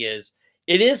reality is,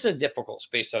 it is a difficult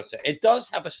space. It does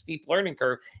have a steep learning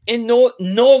curve, and none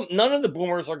of the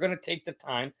boomers are going to take the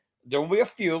time. There will be a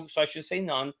few, so I should say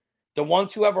none. The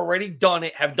ones who have already done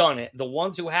it have done it. The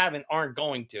ones who haven't aren't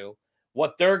going to.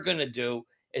 What they're going to do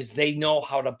is they know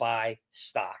how to buy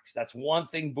stocks. That's one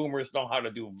thing boomers know how to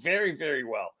do very, very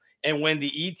well. And when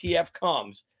the ETF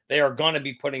comes, they are going to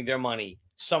be putting their money,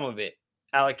 some of it,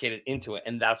 allocated into it,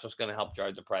 and that's what's going to help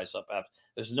drive the price up.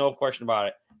 There's no question about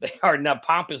it. They are now.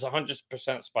 Pomp is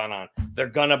 100% spot on. They're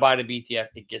gonna buy the BTF.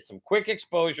 It gets them quick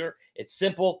exposure. It's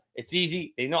simple. It's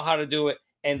easy. They know how to do it,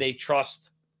 and they trust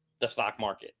the stock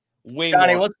market.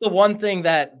 Johnny, what's the one thing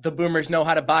that the boomers know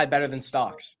how to buy better than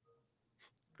stocks?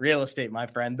 Real estate, my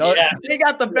friend. They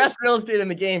got the best real estate in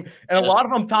the game, and a lot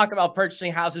of them talk about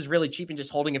purchasing houses really cheap and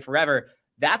just holding it forever.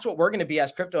 That's what we're going to be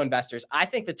as crypto investors. I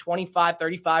think the 25,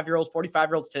 35-year-olds,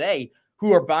 45-year-olds today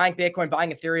who are buying Bitcoin,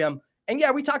 buying Ethereum, and yeah,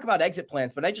 we talk about exit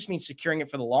plans, but I just mean securing it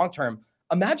for the long term.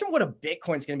 Imagine what a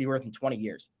Bitcoin is going to be worth in 20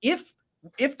 years. If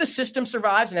the system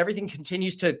survives and everything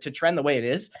continues to trend the way it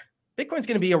is, Bitcoin's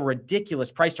going to be a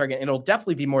ridiculous price target, and it'll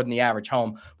definitely be more than the average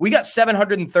home. We got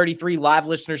 733 live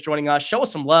listeners joining us. Show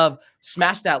us some love.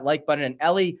 Smash that like button. And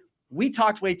Ellie, we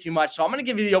talked way too much, so I'm going to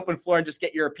give you the open floor and just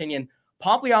get your opinion.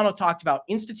 Pompliano talked about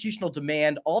institutional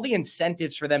demand, all the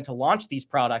incentives for them to launch these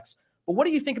products. But what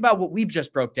do you think about what we've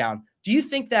just broke down? Do you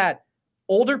think that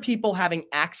older people having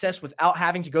access without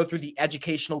having to go through the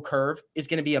educational curve is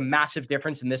going to be a massive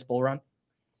difference in this bull run?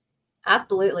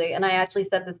 Absolutely. And I actually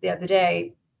said this the other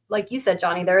day. Like you said,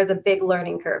 Johnny, there is a big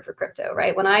learning curve for crypto,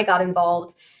 right? When I got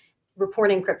involved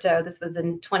reporting crypto, this was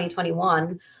in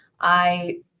 2021,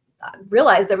 I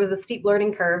realized there was a steep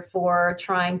learning curve for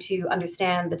trying to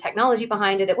understand the technology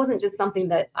behind it. It wasn't just something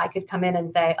that I could come in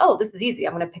and say, oh, this is easy.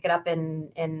 I'm going to pick it up in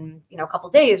a couple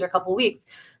of days or a couple of weeks.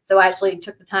 So I actually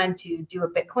took the time to do a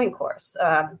Bitcoin course.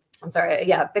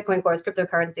 Bitcoin course,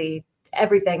 cryptocurrency,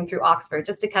 everything through Oxford,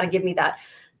 just to kind of give me that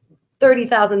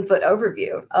 30,000 foot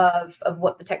overview of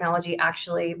what the technology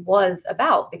actually was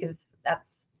about, because that's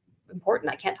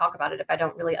important. I can't talk about it if I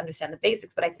don't really understand the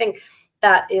basics, but I think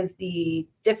that is the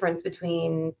difference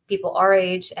between people our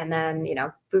age and then,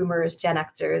 boomers, Gen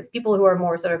Xers, people who are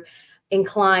more sort of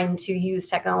inclined to use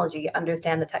technology,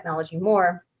 understand the technology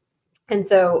more. And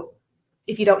so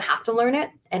if you don't have to learn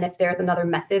it, and if there's another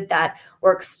method that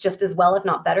works just as well, if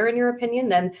not better, in your opinion,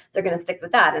 then they're going to stick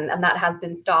with that. And that has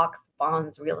been stocks,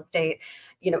 bonds, real estate.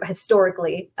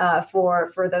 historically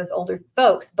for those older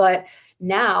folks. But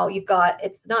now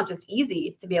it's not just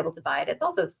easy to be able to buy it, it's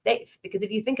also safe, because if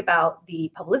you think about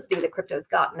the publicity that crypto's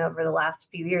gotten over the last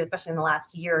few years, especially in the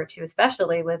last year or two,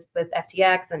 especially with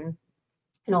FTX and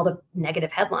all the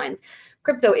negative headlines,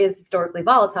 crypto is historically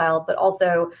volatile, but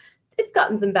also it's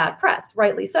gotten some bad press,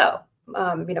 rightly so,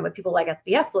 with people like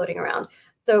SBF floating around.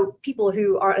 So people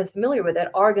who aren't as familiar with it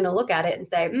are going to look at it and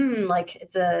say, like,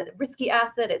 it's a risky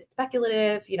asset, it's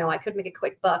speculative, I could make a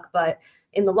quick buck, but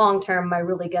in the long term, am I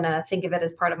really going to think of it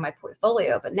as part of my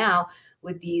portfolio? But now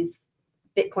with these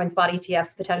Bitcoin spot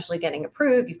ETFs potentially getting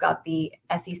approved, you've got the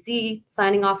SEC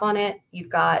signing off on it,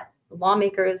 you've got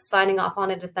lawmakers signing off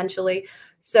on it essentially.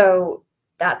 So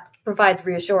that provides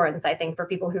reassurance, I think, for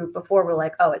people who before were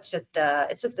like, oh, it's just a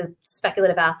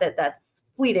speculative asset that's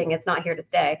fleeting, it's not here to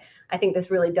stay. I think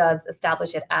this really does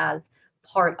establish it as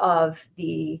part of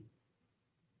the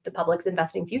public's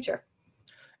investing future.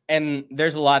 And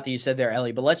there's a lot that you said there,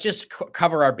 Ellie, but let's just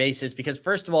cover our bases, because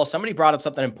first of all, somebody brought up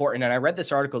something important, and I read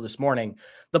this article this morning.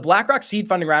 The BlackRock seed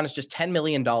funding round is just $10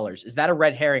 million. Is that a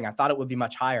red herring? I thought it would be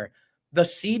much higher. The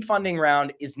seed funding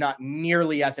round is not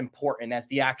nearly as important as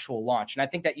the actual launch. And I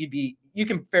think that you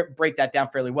can break that down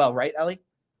fairly well, right, Ellie?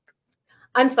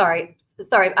 I'm sorry.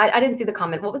 I didn't see the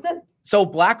comment. What was it? So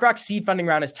BlackRock's seed funding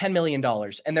round is $10 million,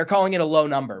 and they're calling it a low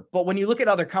number. But when you look at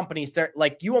other companies, they're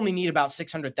like, you only need about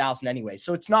 600,000 anyway.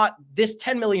 So it's not, this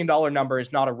 $10 million number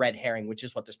is not a red herring, which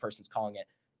is what this person's calling it.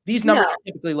 These numbers are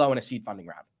typically low in a seed funding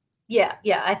round. Yeah.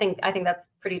 I think that's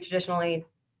pretty traditionally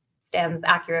stands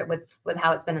accurate with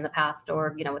how it's been in the past,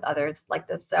 or, with others like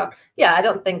this. So yeah, I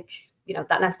don't think,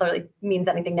 that necessarily means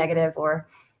anything negative or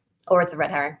it's a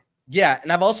red herring. Yeah.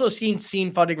 And I've also seen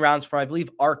funding rounds for, I believe,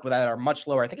 ARK that are much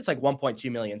lower. I think it's like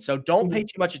 1.2 million. So don't pay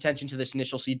too much attention to this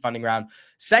initial seed funding round.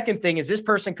 Second thing is, this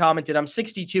person commented, I'm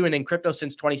 62 and in crypto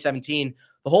since 2017.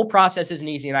 The whole process isn't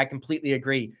easy. And I completely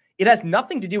agree. It has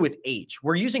nothing to do with age.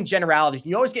 We're using generalities, and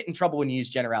you always get in trouble when you use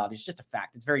generalities. It's just a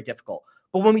fact. It's very difficult.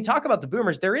 But when we talk about the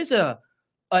boomers, there is an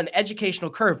educational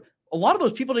curve. A lot of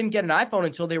those people didn't get an iPhone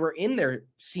until they were in their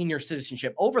senior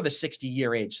citizenship, over the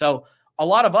 60-year age. So a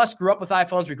lot of us grew up with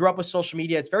iPhones. We grew up with social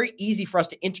media. It's very easy for us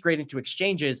to integrate into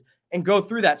exchanges and go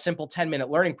through that simple 10-minute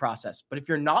learning process. But if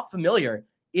you're not familiar,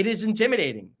 it is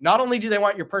intimidating. Not only do they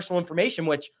want your personal information,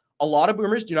 which a lot of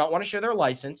boomers do not want to share their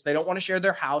license. They don't want to share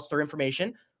their house, their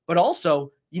information, but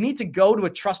also you need to go to a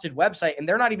trusted website, and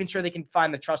they're not even sure they can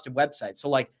find the trusted website. So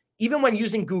like, even when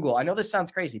using Google, I know this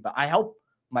sounds crazy, but I help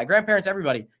my grandparents,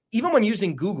 everybody, even when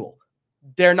using Google,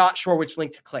 they're not sure which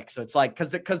link to click. So it's like,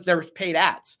 because there's paid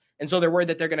ads. And so they're worried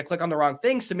that they're going to click on the wrong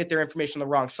thing, submit their information on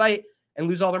the wrong site, and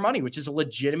lose all their money, which is a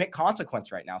legitimate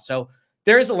consequence right now. So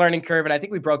there is a learning curve, and I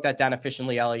think we broke that down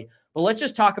efficiently, Ellie. But let's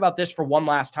just talk about this for one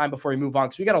last time before we move on,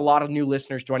 because we got a lot of new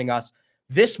listeners joining us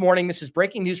this morning. This is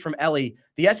breaking news from Ellie.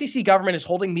 The SEC government is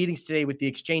holding meetings today with the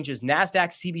exchanges NASDAQ,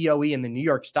 CBOE, and the New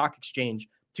York Stock Exchange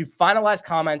to finalize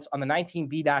comments on the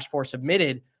 19B-4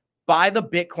 submitted by the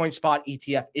Bitcoin spot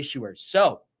ETF issuers.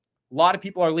 So a lot of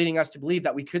people are leading us to believe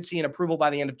that we could see an approval by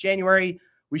the end of January.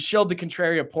 We showed the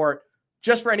contrary report.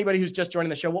 Just for anybody who's just joining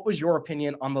the show, what was your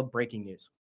opinion on the breaking news?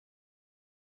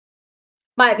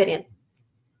 My opinion.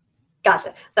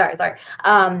 Gotcha. Sorry.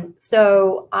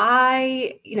 So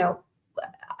I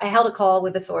held a call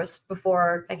with a source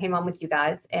before I came on with you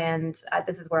guys, and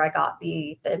this is where I got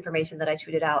the information that I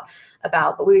tweeted out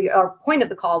about. But our point of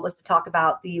the call was to talk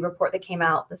about the report that came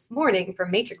out this morning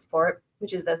from Matrixport,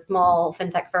 which is a small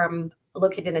fintech firm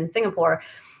located in Singapore,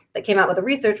 that came out with a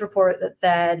research report that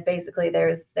said basically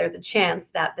there's a chance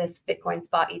that this Bitcoin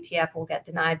spot ETF will get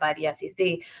denied by the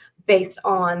SEC based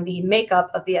on the makeup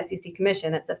of the SEC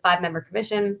commission. It's a 5-member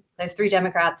commission. There's 3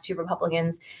 Democrats, 2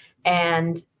 Republicans,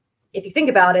 and if you think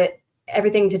about it,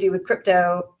 everything to do with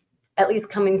crypto, at least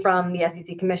coming from the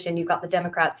SEC commission, you've got the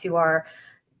Democrats who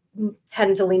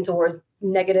tend to lean towards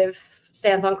negative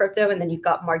stance on crypto. And then you've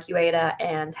got Mark Ueda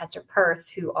and Hester Peirce,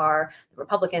 who are the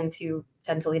Republicans who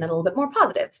tend to lean a little bit more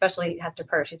positive, especially Hester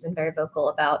Peirce. She's been very vocal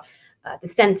about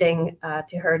dissenting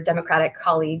to her Democratic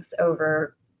colleagues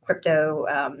over crypto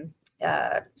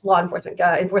law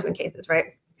enforcement cases,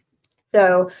 right?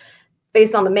 So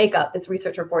based on the makeup, this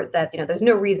research reports that there's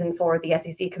no reason for the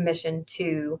SEC commission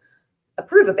to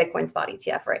approve a Bitcoin spot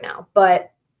ETF right now.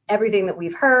 But everything that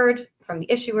we've heard from the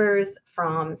issuers,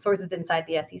 from sources inside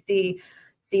the SEC,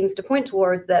 seems to point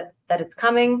towards that it's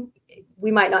coming.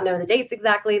 We might not know the dates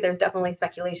exactly. There's definitely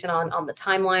speculation on the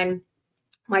timeline.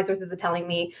 My sources are telling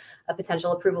me a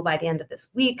potential approval by the end of this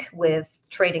week, with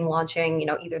trading launching,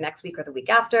 either next week or the week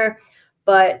after.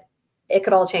 But it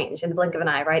could all change in the blink of an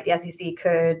eye, right? The SEC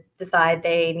could decide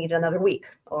they need another week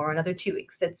or another 2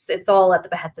 weeks. It's all at the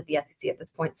behest of the SEC at this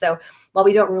point. So while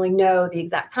we don't really know the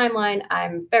exact timeline,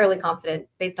 I'm fairly confident,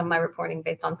 based on my reporting,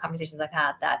 based on conversations I've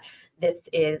had, that this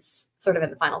is sort of in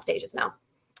the final stages now.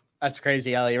 That's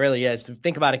crazy, Ellie. It really is.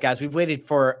 Think about it, guys. We've waited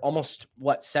for almost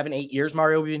 7-8 years,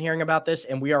 Mario. We've been hearing about this,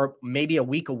 and we are maybe a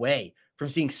week away from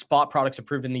seeing spot products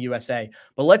approved in the USA.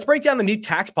 But let's break down the new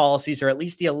tax policies, or at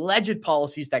least the alleged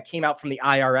policies that came out from the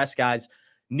IRS, guys.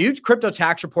 New crypto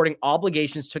tax reporting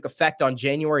obligations took effect on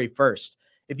January 1st.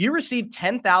 If you receive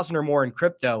 $10,000 or more in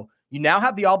crypto, you now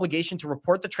have the obligation to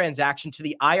report the transaction to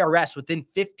the IRS within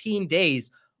 15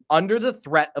 days under the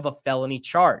threat of a felony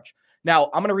charge.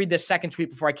 Now, I'm going to read this second tweet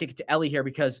before I kick it to Ellie here,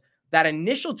 because that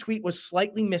initial tweet was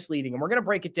slightly misleading, and we're going to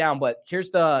break it down, but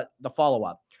here's the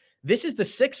follow-up. This is the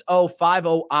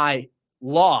 6050I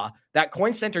law that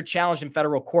Coin Center challenged in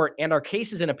federal court, and our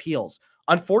case is in appeals.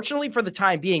 Unfortunately, for the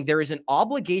time being, there is an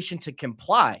obligation to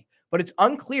comply, but it's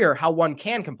unclear how one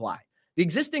can comply. The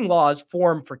existing law's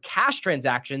form for cash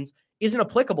transactions isn't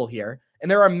applicable here,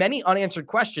 and there are many unanswered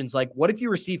questions, like what if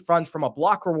you receive funds from a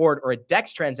block reward or a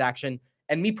DEX transaction?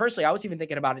 And me personally, I was even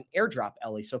thinking about an airdrop,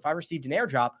 Ellie. So if I received an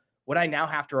airdrop, would I now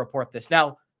have to report this?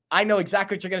 Now, I know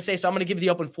exactly what you're going to say, so I'm going to give you the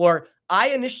open floor. I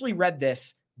initially read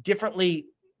this differently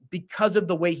because of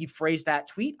the way he phrased that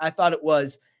tweet. I thought it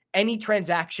was any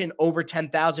transaction over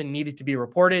 10,000 needed to be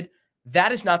reported.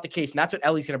 That is not the case, and that's what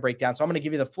Ellie's going to break down. So I'm going to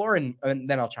give you the floor, and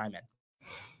then I'll chime in.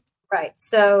 Right.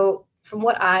 So from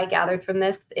what I gathered from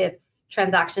this, it's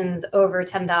transactions over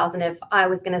 10,000. If I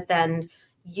was going to send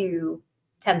you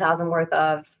 10,000 worth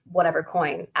of whatever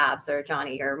coin, Abs or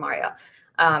Johnny or Mario.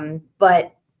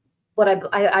 But what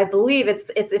I believe it's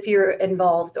if you're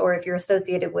involved or if you're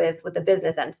associated with a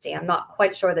business entity. I'm not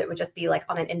quite sure that it would just be like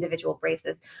on an individual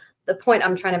basis. The point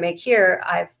I'm trying to make here,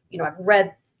 I've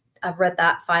read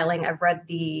that filing. I've read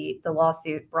the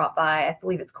lawsuit brought by, I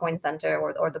believe it's Coin Center,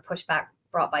 or the pushback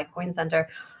brought by Coin Center.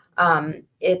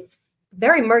 It's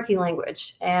very murky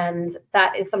language, and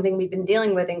that is something we've been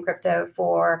dealing with in crypto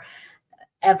for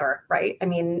ever, right? I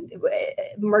mean,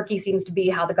 murky seems to be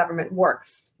how the government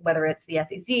works, whether it's the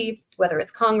SEC, whether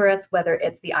it's Congress, whether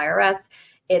it's the IRS.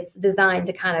 It's designed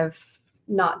to kind of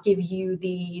not give you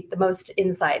the most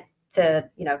insight to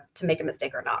make a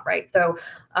mistake or not, right? So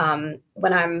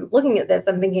when I'm looking at this,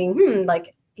 I'm thinking,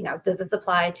 does this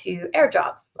apply to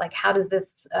airdrops? Like, how does this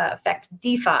affect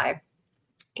DeFi?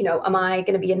 Am I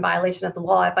going to be in violation of the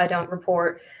law if I don't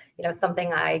report,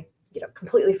 something I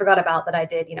completely forgot about that I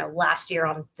did, last year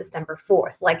on December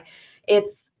 4th. Like,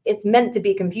 it's meant to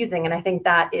be confusing. And I think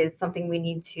that is something we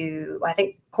need to, I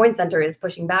think Coin Center is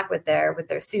pushing back with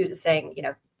their suit, is saying,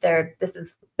 this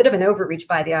is a bit of an overreach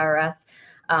by the IRS.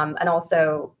 And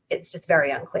also it's just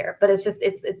very unclear, but it's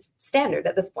standard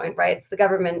at this point, right? It's the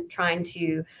government trying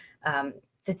to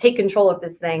take control of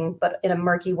this thing, but in a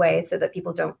murky way so that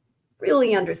people don't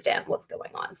really understand what's going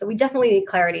on. So we definitely need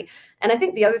clarity. And I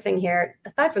think the other thing here,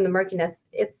 aside from the murkiness,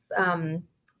 it's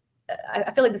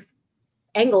I feel like this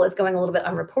angle is going a little bit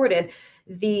unreported.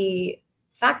 The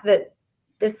fact that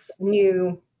this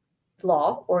new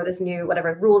law, or this new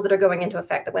whatever rules that are going into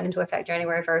effect, that went into effect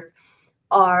January 1st,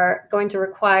 are going to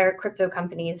require crypto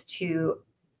companies to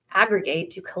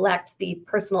aggregate, to collect the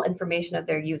personal information of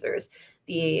their users,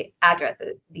 the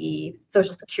addresses, the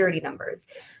social security numbers.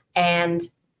 And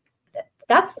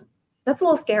that's a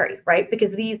little scary, right?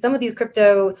 Because some of these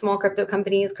small crypto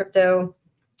companies, crypto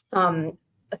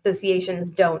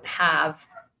associations don't have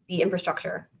the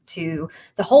infrastructure to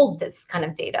hold this kind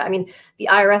of data. I mean, the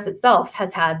IRS itself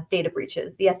has had data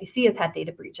breaches. The SEC has had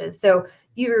data breaches. So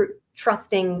you're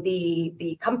trusting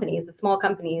the companies, the small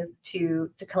companies, to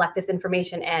collect this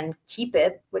information and keep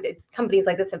it. Companies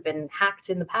like this have been hacked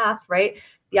in the past, right?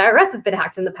 The IRS has been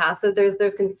hacked in the past. So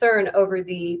there's concern over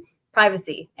the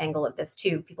privacy angle of this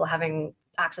too. People having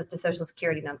access to social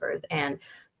security numbers and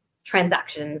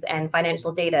transactions and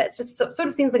financial data. It's just sort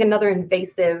of seems like another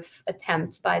invasive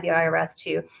attempt by the IRS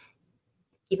to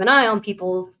keep an eye on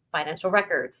people's financial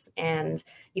records. And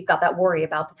you've got that worry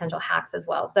about potential hacks as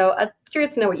well. So I'm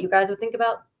curious to know what you guys would think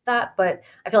about that, but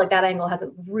I feel like that angle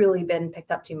hasn't really been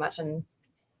picked up too much, and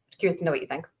curious to know what you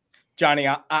think. Johnny,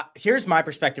 here's my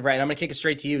perspective, right? And I'm going to kick it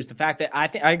straight to you, is the fact that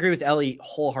I agree with Ellie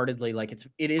wholeheartedly. Like,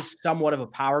 it is somewhat of a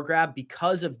power grab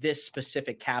because of this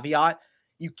specific caveat.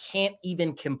 You can't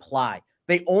even comply.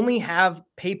 They only have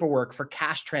paperwork for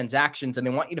cash transactions, and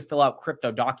they want you to fill out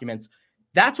crypto documents.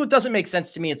 That's what doesn't make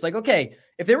sense to me. It's like, okay,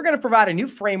 if they were going to provide a new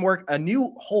framework, a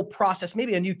new whole process,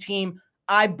 maybe a new team,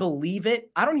 I believe it.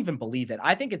 I don't even believe it.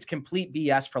 I think it's complete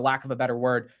BS, for lack of a better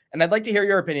word. And I'd like to hear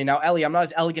your opinion. Now, Ellie, I'm not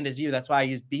as elegant as you. That's why I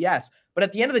use BS. But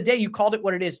at the end of the day, you called it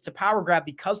what it is. It's a power grab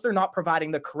because they're not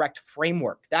providing the correct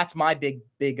framework. That's my big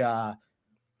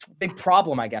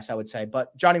problem, I guess I would say.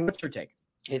 But Johnny, what's your take?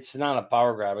 It's not a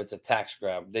power grab. It's a tax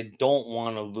grab. They don't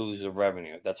want to lose the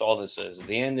revenue. That's all this is. At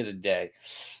the end of the day,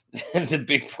 the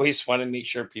big boys want to make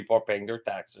sure people are paying their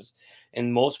taxes.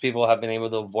 And most people have been able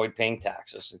to avoid paying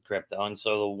taxes in crypto. And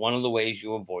so one of the ways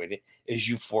you avoid it is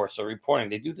you force a reporting.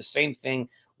 They do the same thing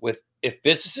with, if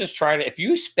businesses if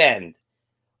you spend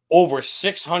over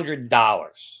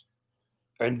 $600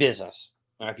 in business,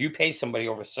 or if you pay somebody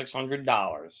over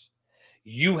 $600,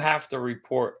 you have to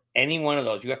report any one of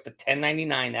those. You have to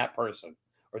 1099 that person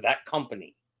or that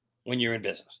company when you're in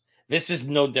business. This is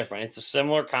no different. It's a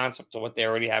similar concept to what they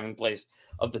already have in place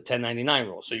of the 1099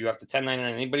 rule. So you have to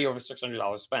 1099 anybody over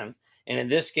 $600 spend. And in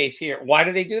this case here, why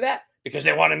do they do that? Because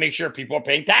they want to make sure people are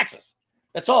paying taxes.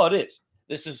 That's all it is.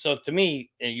 This is, so to me,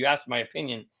 and you asked my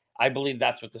opinion, I believe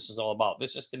that's what this is all about.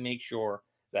 This is to make sure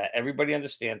that everybody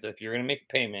understands that if you're going to make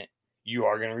a payment, you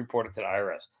are going to report it to the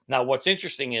IRS. Now, what's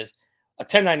interesting is a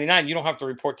 1099, you don't have to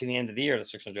report to the end of the year, the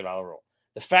 $600 rule.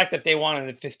 The fact that they want it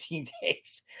in 15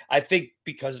 days, I think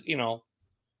because,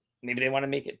 maybe they want to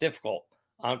make it difficult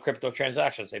on crypto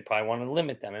transactions. They probably want to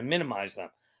limit them and minimize them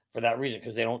for that reason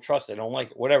because they don't trust it, they don't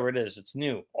like it, whatever it is, it's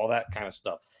new, all that kind of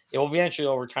stuff. It will eventually,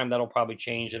 over time, that'll probably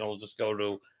change and it'll just go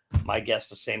to, my guess,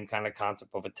 the same kind of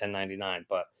concept of a 1099.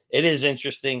 But it is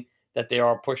interesting that they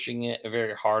are pushing it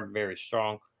very hard, very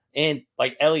strong. And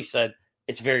like Ellie said,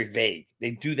 it's very vague.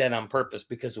 They do that on purpose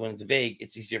because when it's vague,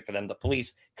 it's easier for them to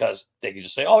police because they can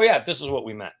just say, oh, yeah, this is what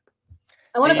we meant.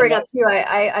 I want to bring up, too,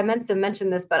 I meant to mention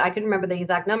this, but I couldn't remember the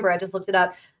exact number. I just looked it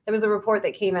up. There was a report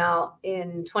that came out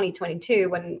in 2022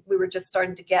 when we were just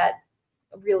starting to get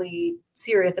really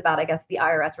serious about, I guess, the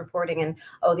IRS reporting and,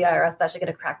 the IRS is actually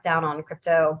going to crack down on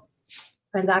crypto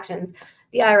transactions.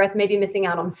 The IRS may be missing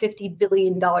out on $50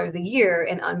 billion a year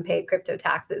in unpaid crypto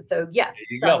taxes. So yes,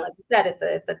 like you said,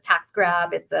 it's a tax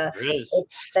grab. They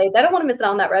don't want to miss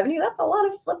out on that revenue. That's a lot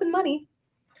of flipping money.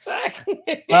 Exactly.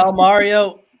 Well,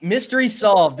 Mario, mystery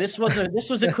solved. This was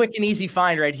a quick and easy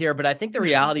find right here. But I think the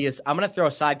reality is, I'm going to throw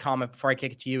a side comment before I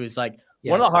kick it to you. Is like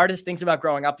one of the hardest things about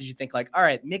growing up is you think like, all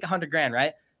right, make $100,000,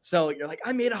 right? So you're like,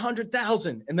 I made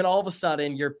 100,000, and then all of a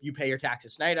sudden you pay your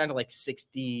taxes. Now you're down to like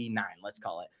 69, let's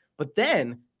call it. But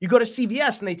then you go to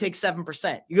CVS and they take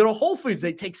 7%. You go to Whole Foods,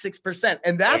 they take 6%.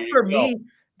 And that for me,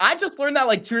 I just learned that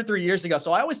like 2 or 3 years ago.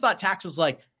 So I always thought tax was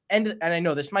like, and I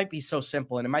know this might be so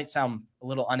simple and it might sound a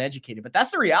little uneducated, but that's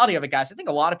the reality of it, guys. I think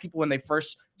a lot of people, when they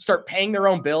first start paying their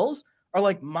own bills, are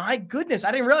like, my goodness,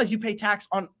 I didn't realize you pay tax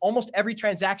on almost every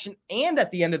transaction and at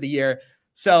the end of the year.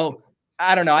 So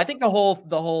I don't know. I think the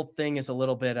whole thing is a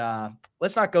little bit,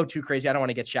 let's not go too crazy. I don't want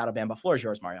to get shadow banned, but floor is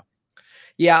yours, Mario.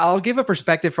 Yeah, I'll give a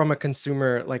perspective from a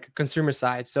consumer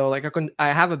side. So like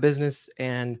I have a business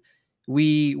and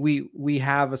we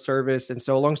have a service. And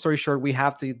so long story short, we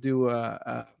have to do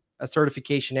a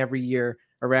certification every year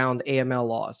around AML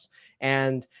laws.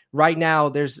 And right now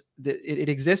it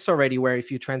exists already where if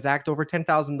you transact over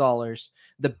 $10,000,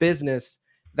 the business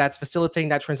that's facilitating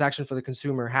that transaction for the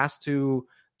consumer has to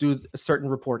do certain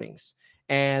reportings.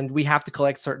 And we have to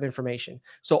collect certain information.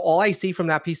 So all I see from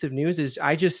that piece of news is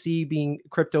I just see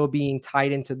crypto being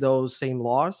tied into those same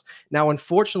laws. Now,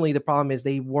 unfortunately, the problem is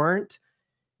they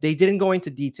didn't go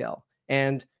into detail.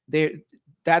 And it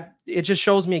just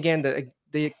shows me again that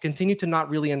they continue to not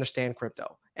really understand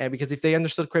crypto. And because if they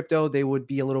understood crypto, they would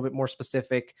be a little bit more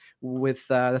specific with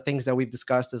the things that we've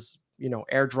discussed as,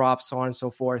 airdrops, so on and so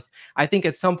forth. I think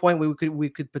at some point we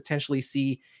could potentially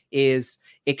see is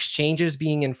exchanges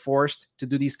being enforced to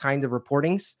do these kind of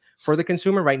reportings for the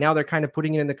consumer. Right now, they're kind of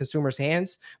putting it in the consumer's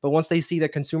hands. But once they see that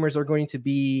consumers are going to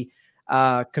be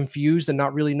confused and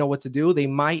not really know what to do, they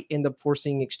might end up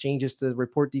forcing exchanges to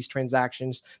report these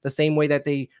transactions the same way that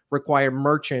they require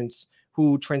merchants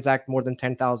who transact more than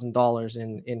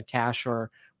 $10,000 in cash or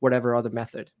whatever other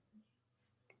method.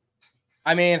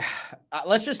 I mean,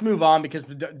 let's just move on because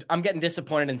I'm getting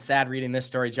disappointed and sad reading this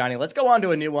story, Johnny. Let's go on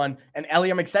to a new one. And Ellie,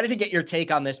 I'm excited to get your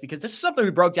take on this because this is something we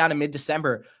broke down in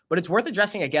mid-December, but it's worth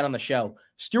addressing again on the show.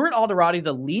 Stuart Alderati,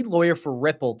 the lead lawyer for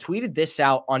Ripple, tweeted this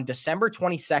out on December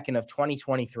 22nd of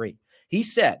 2023. He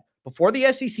said, before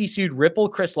the SEC sued Ripple,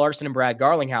 Chris Larsen, and Brad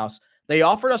Garlinghouse, they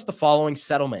offered us the following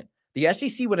settlement. The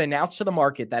SEC would announce to the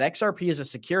market that XRP is a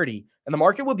security, and the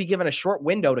market would be given a short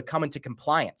window to come into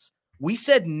compliance. We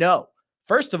said no.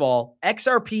 First of all,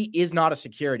 XRP is not a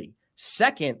security.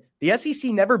 Second, the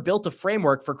SEC never built a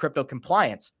framework for crypto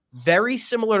compliance, very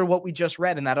similar to what we just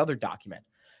read in that other document.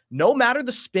 No matter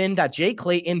the spin that Jay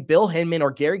Clayton, Bill Hinman,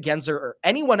 or Gary Gensler or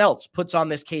anyone else puts on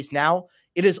this case now,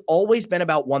 it has always been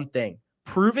about one thing: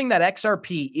 proving that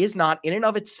XRP is not in and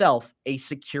of itself a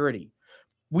security.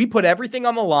 We put everything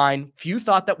on the line. Few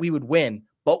thought that we would win,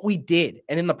 but we did.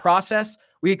 And in the process,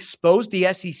 we exposed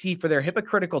the SEC for their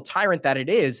hypocritical tyrant that it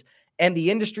is, and the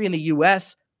industry in the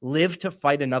US lived to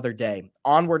fight another day.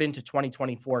 Onward into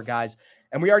 2024, guys.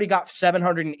 And we already got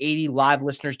 780 live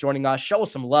listeners joining us. Show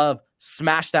us some love.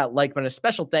 Smash that like button. A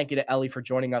special thank you to Ellie for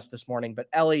joining us this morning. But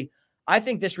Ellie, I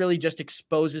think this really just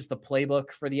exposes the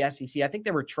playbook for the SEC. I think they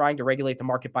were trying to regulate the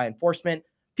market by enforcement.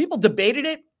 People debated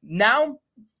it. Now,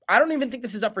 I don't even think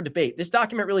this is up for debate. This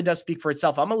document really does speak for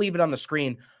itself. I'm going to leave it on the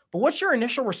screen. But what's your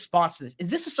initial response to this? Is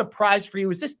this a surprise for you?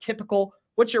 Is this typical?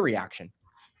 What's your reaction?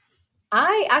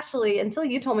 I actually, until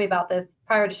you told me about this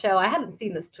prior to show, I hadn't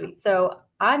seen this tweet. So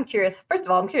I'm curious. First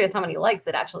of all, I'm curious how many likes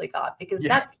it actually got, because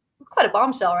that's quite a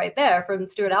bombshell right there from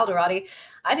Stuart Alderoty.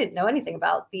 I didn't know anything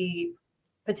about the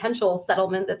potential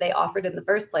settlement that they offered in the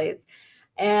first place.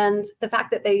 And the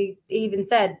fact that they even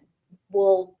said,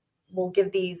 we'll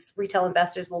give these retail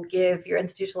investors, we'll give your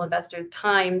institutional investors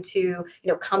time to,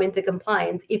 come into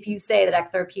compliance if you say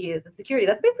that XRP is a security.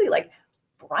 That's basically like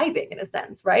bribing in a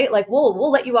sense, right? Like we'll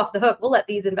let you off the hook. We'll let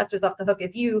these investors off the hook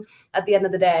if you, at the end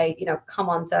of the day, come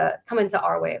into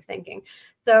our way of thinking.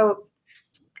 So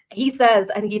he says,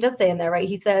 I think he does say in there, right?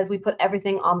 He says we put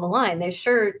everything on the line. They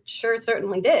sure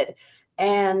certainly did.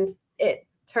 And it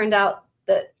turned out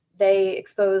that they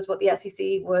exposed what the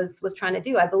SEC was trying to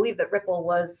do. I believe that Ripple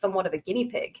was somewhat of a guinea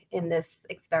pig in this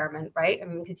experiment, right? I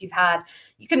mean, because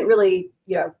you couldn't really,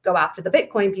 go after the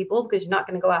Bitcoin people because you're not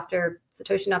going to go after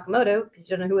Satoshi Nakamoto because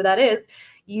you don't know who that is.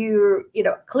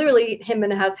 Clearly him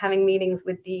and has having meetings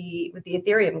with the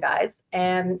Ethereum guys.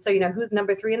 And so, who's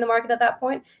number 3 in the market at that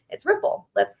point? It's Ripple.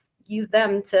 Let's use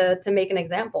them to make an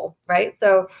example, right?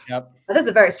 So That is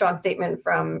a very strong statement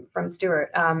from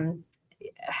Stuart.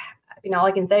 All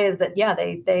I can say is that,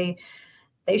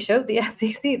 they showed the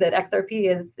SEC that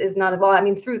XRP is not involved. I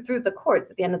mean, through the courts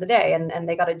at the end of the day, and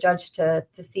they got a judge to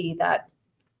see that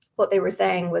what they were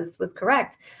saying was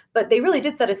correct. But they really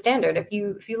did set a standard. If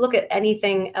you look at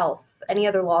anything else, any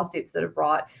other lawsuits that have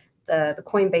brought the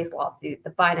Coinbase lawsuit,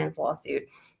 the Binance lawsuit,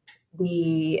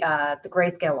 the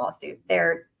Grayscale lawsuit,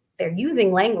 they're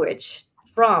using language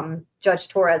from Judge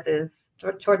Torres's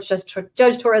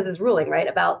ruling, right,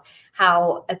 about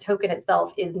how a token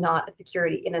itself is not a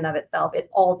security in and of itself. It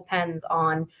all depends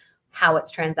on how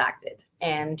it's transacted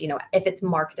and, if it's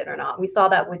marketed or not. We saw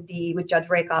that with Judge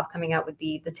Rakoff coming out with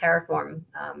the Terraform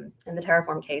in the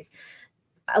Terraform case.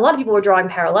 A lot of people were drawing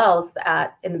parallels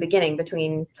in the beginning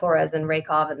between Torres and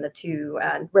Rakoff and the two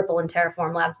Ripple and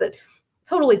Terraform Labs, but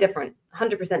totally different,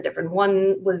 100% different.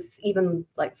 One was even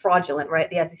like fraudulent, right?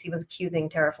 The SEC was accusing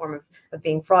Terraform of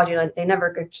being fraudulent. They never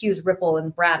accused Ripple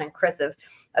and Brad and Chris of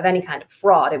any kind of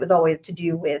fraud. It was always to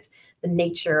do with the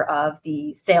nature of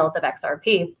the sales of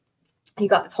XRP. You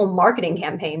got this whole marketing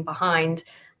campaign behind,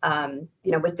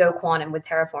 with Do Kwon and with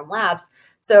Terraform Labs.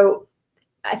 So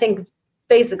I think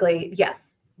basically, yes,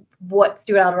 what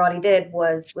Stuart Alderoty did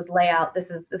was lay out,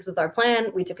 this was our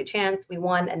plan. We took a chance, we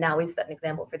won, and now we've set an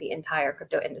example for the entire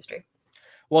crypto industry.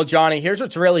 Well, Johnny, here's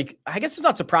what's really, I guess it's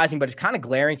not surprising, but it's kind of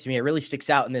glaring to me. It really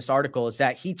sticks out in this article is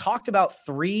that he talked about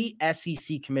 3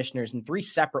 SEC commissioners and 3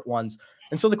 separate ones.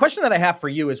 And so the question that I have for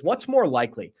you is, what's more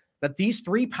likely, that these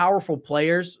 3 powerful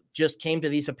players just came to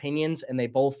these opinions and they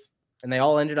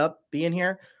all ended up being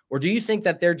here? Or do you think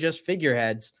that they're just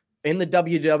figureheads in the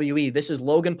WWE? This is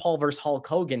Logan Paul versus Hulk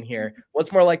Hogan here.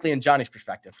 What's more likely in Johnny's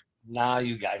perspective? Now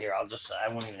you got here. I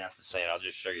won't even have to say it. I'll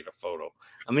just show you the photo.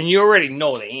 I mean, you already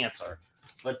know the answer,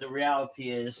 but the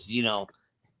reality is,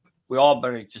 we all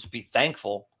better just be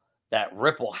thankful that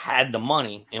Ripple had the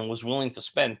money and was willing to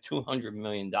spend $200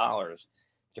 million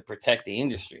to protect the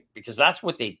industry, because that's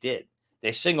what they did.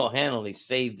 They single-handedly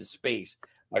saved the space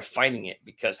by fighting it,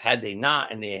 because had they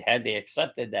not, and they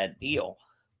accepted that deal,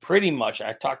 pretty much,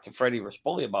 I talked to Freddie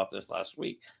Rispoli about this last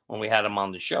week when we had him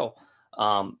on the show.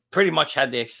 Pretty much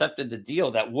had they accepted the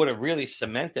deal, that would have really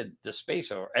cemented the space,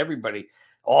 or everybody,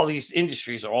 all these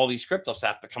industries or all these cryptos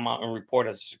have to come out and report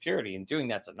as a security, and doing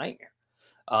that's a nightmare.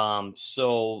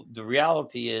 So the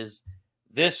reality is,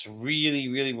 this really,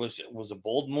 really was a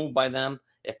bold move by them.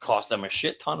 It cost them a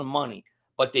shit ton of money,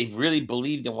 but they really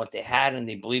believed in what they had, and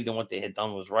they believed in what they had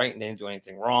done was right, and they didn't do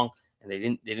anything wrong. And they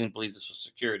didn't believe this was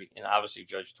security. And obviously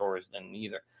Judge Torres didn't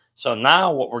either. So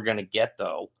now what we're going to get,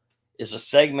 though, is a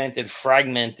segmented,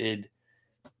 fragmented,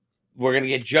 we're going to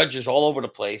get judges all over the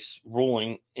place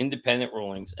ruling, independent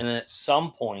rulings. And then at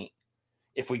some point,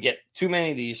 if we get too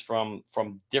many of these from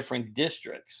different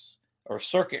districts or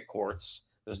circuit courts,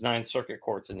 There's 9 circuit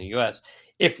courts in the U.S.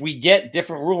 If we get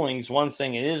different rulings, one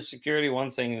saying it is security, one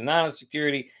saying it's not a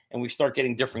security, and we start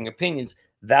getting differing opinions,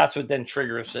 that's what then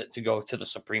triggers it to go to the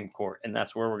Supreme Court. And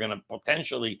that's where we're going to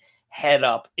potentially head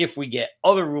up if we get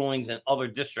other rulings in other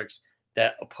districts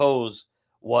that oppose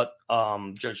what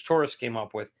Judge Torres came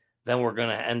up with. Then we're going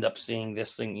to end up seeing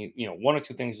this thing, one or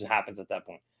two things happens at that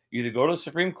point. You either go to the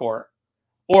Supreme Court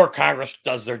or Congress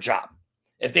does their job.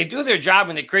 If they do their job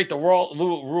and they create the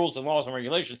rules and laws and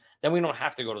regulations, then we don't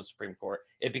have to go to the Supreme Court.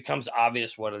 It becomes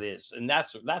obvious what it is. And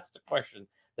that's the question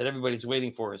that everybody's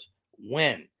waiting for is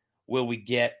when will we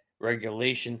get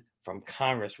regulation from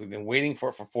Congress? We've been waiting for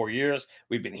it for 4 years.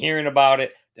 We've been hearing about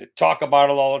it. They talk about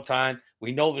it all the time.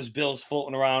 We know there's bills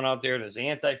floating around out there. There's the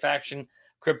anti-faction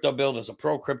crypto bill. There's a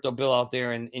pro-crypto bill out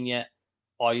there. And yet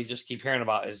all you just keep hearing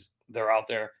about is they're out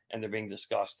there and they're being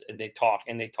discussed. And they talk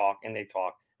and they talk and they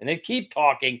talk. And they keep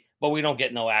talking, but we don't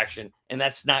get no action. And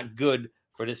that's not good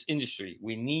for this industry.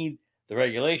 We need the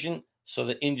regulation so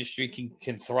the industry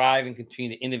can thrive and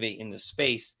continue to innovate in the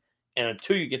space. And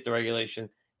until you get the regulation,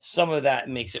 some of that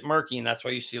makes it murky. And that's why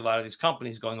you see a lot of these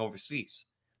companies going overseas.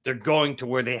 They're going to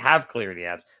where they have clarity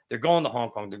apps. They're going to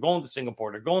Hong Kong. They're going to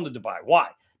Singapore. They're going to Dubai. Why?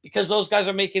 Because those guys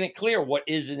are making it clear what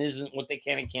is and isn't, what they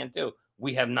can and can't do.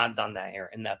 We have not done that here,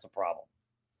 and that's a problem.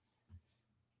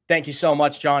 Thank you so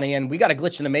much, Johnny. And we got a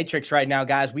glitch in the matrix right now,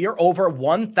 guys. We are over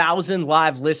 1,000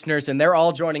 live listeners, and they're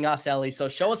all joining us, Ellie. So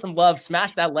show us some love.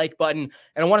 Smash that like button.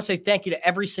 And I want to say thank you to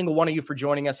every single one of you for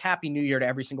joining us. Happy New Year to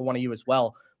every single one of you as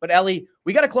well. But Ellie,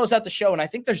 we got to close out the show, and I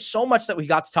think there's so much that we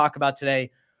got to talk about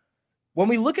today. When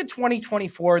we look at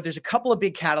 2024, there's a couple of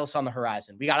big catalysts on the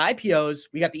horizon. We got IPOs,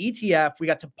 we got the ETF, we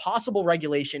got to possible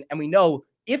regulation, and we know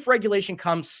if regulation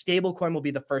comes, stablecoin will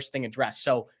be the first thing addressed.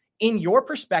 So in your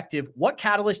perspective, what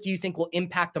catalyst do you think will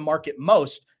impact the market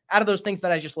most out of those things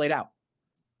that I just laid out?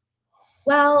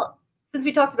 Well, since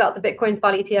we talked about the Bitcoin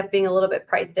spot ETF being a little bit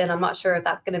priced in, I'm not sure if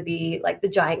that's going to be like the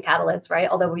giant catalyst, right?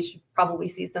 Although we should probably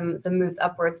see some moves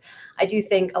upwards. I do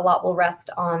think a lot will rest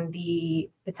on the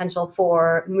potential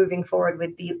for moving forward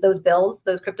with those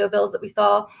crypto bills that we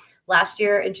saw last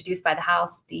year introduced by the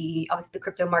House, obviously the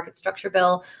crypto market structure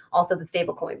bill, also the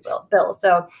stablecoin bill.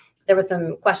 So there was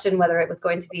some question whether it was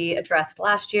going to be addressed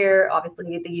last year.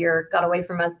 Obviously, the year got away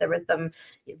from us. There was some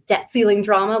debt ceiling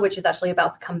drama, which is actually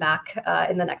about to come back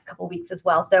in the next couple of weeks as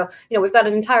well. So, we've got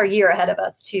an entire year ahead of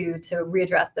us to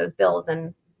readdress those bills,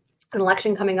 and an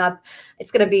election coming up.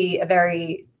 It's going to be a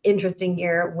very interesting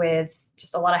year with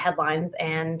just a lot of headlines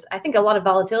and I think a lot of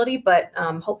volatility, but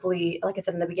hopefully, like I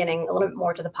said in the beginning, a little bit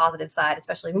more to the positive side,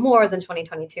 especially more than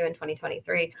 2022 and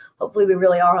 2023. Hopefully we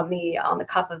really are on the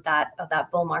cuff of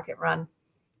that bull market run.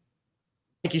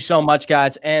 Thank you so much,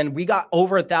 guys. And we got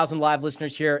over 1,000 live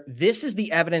listeners here. This is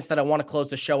the evidence that I want to close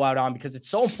the show out on because it's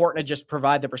so important to just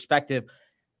provide the perspective.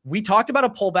 We talked about a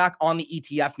pullback on the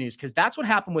ETF news because that's what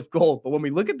happened with gold. But when we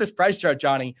look at this price chart,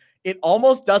 Johnny, it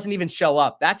almost doesn't even show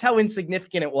up. That's how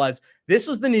insignificant it was. This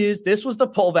was the news. This was the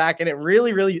pullback. And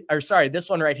it this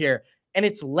one right here. And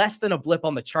it's less than a blip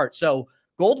on the chart. So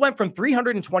gold went from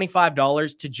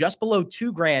 $325 to just below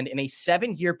 $2,000 in a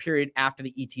 7-year period after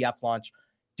the ETF launch.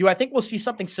 Do I think we'll see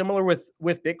something similar with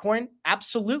Bitcoin?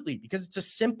 Absolutely, because it's a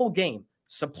simple game.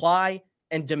 Supply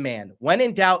and demand. When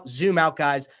in doubt, zoom out,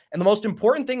 guys. And the most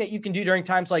important thing that you can do during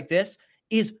times like this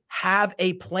is have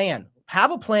a plan.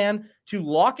 Have a plan to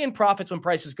lock in profits when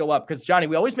prices go up. Because, Johnny,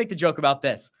 we always make the joke about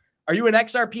this. Are you an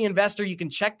XRP investor? You can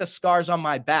check the scars on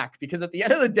my back. Because at the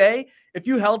end of the day, if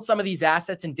you held some of these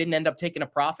assets and didn't end up taking a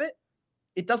profit,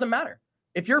 it doesn't matter.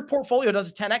 If your portfolio does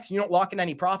a 10x and you don't lock in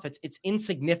any profits, it's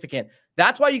insignificant.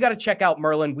 That's why you got to check out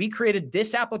Merlin. We created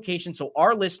this application so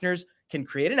our listeners can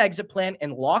create an exit plan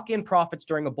and lock in profits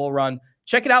during a bull run.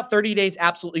 Check it out, 30 days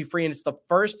absolutely free, and it's the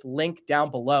first link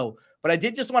down below. But I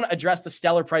did just want to address the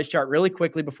stellar price chart really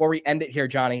quickly before we end it here,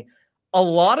 Johnny. A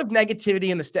lot of negativity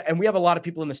in and we have a lot of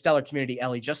people in the stellar community,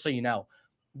 Ellie, just so you know.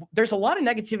 There's a lot of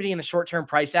negativity in the short-term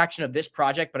price action of this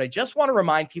project, but I just want to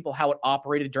remind people how it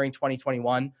operated during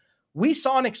 2021. We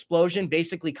saw an explosion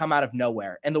basically come out of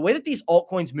nowhere. And the way that these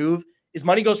altcoins move is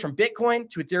money goes from Bitcoin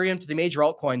to Ethereum to the major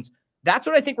altcoins. That's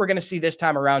what I think we're going to see this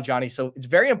time around, Johnny. So it's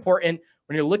very important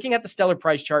when you're looking at the stellar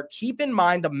price chart, keep in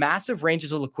mind the massive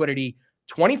ranges of liquidity,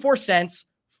 24 cents,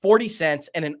 40 cents,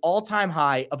 and an all-time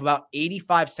high of about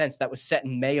 85 cents that was set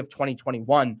in May of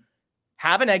 2021.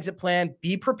 Have an exit plan,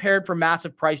 be prepared for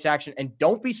massive price action, and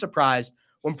don't be surprised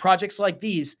when projects like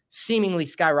these seemingly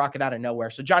skyrocket out of nowhere.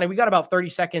 So, Johnny, we got about 30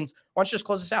 seconds. Why don't you just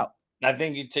close this out? I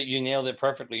think you nailed it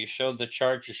perfectly. You showed the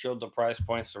chart. You showed the price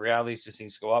points. The reality is these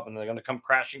things go up, and they're going to come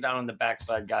crashing down on the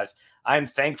backside, guys. I'm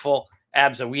thankful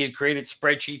Abs, we had created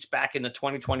spreadsheets back in the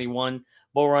 2021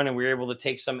 bull run, and we were able to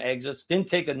take some exits. Didn't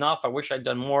take enough. I wish I'd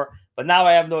done more, but now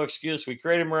I have no excuse. We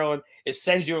created Merlin. It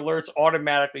sends you alerts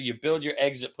automatically. You build your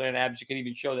exit plan, Abs. You can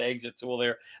even show the exit tool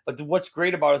there. But what's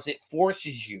great about it is it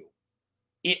forces you.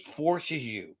 It forces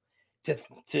you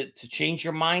to change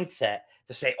your mindset,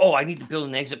 to say, oh, I need to build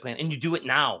an exit plan. And you do it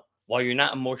now while you're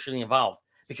not emotionally involved.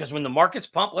 Because when the markets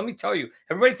pump, let me tell you,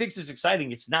 everybody thinks it's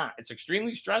exciting. It's not. It's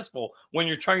extremely stressful when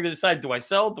you're trying to decide, do I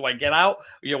sell? Do I get out?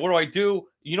 What do I do?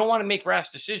 You don't want to make rash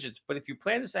decisions. But if you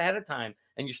plan this ahead of time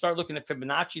and you start looking at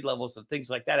Fibonacci levels and things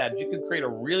like that, Abs, you can create a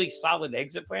really solid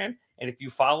exit plan. And if you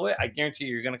follow it, I guarantee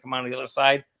you're going to come out on the other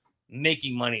side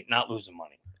making money, not losing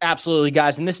money. Absolutely,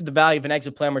 guys. And this is the value of an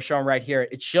exit plan we're showing right here.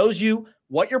 It shows you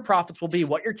what your profits will be,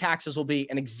 what your taxes will be,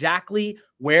 and exactly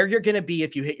where you're going to be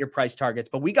if you hit your price targets.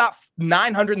 But we got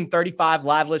 935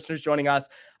 live listeners joining us.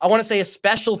 I want to say a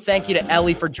special thank you to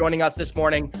Ellie for joining us this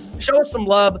morning. Show us some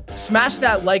love. Smash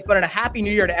that like button. A happy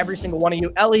new year to every single one of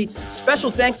you. Ellie, special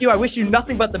thank you. I wish you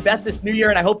nothing but the best this new year,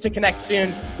 and I hope to connect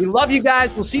soon. We love you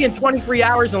guys. We'll see you in 23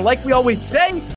 hours. And like we always say,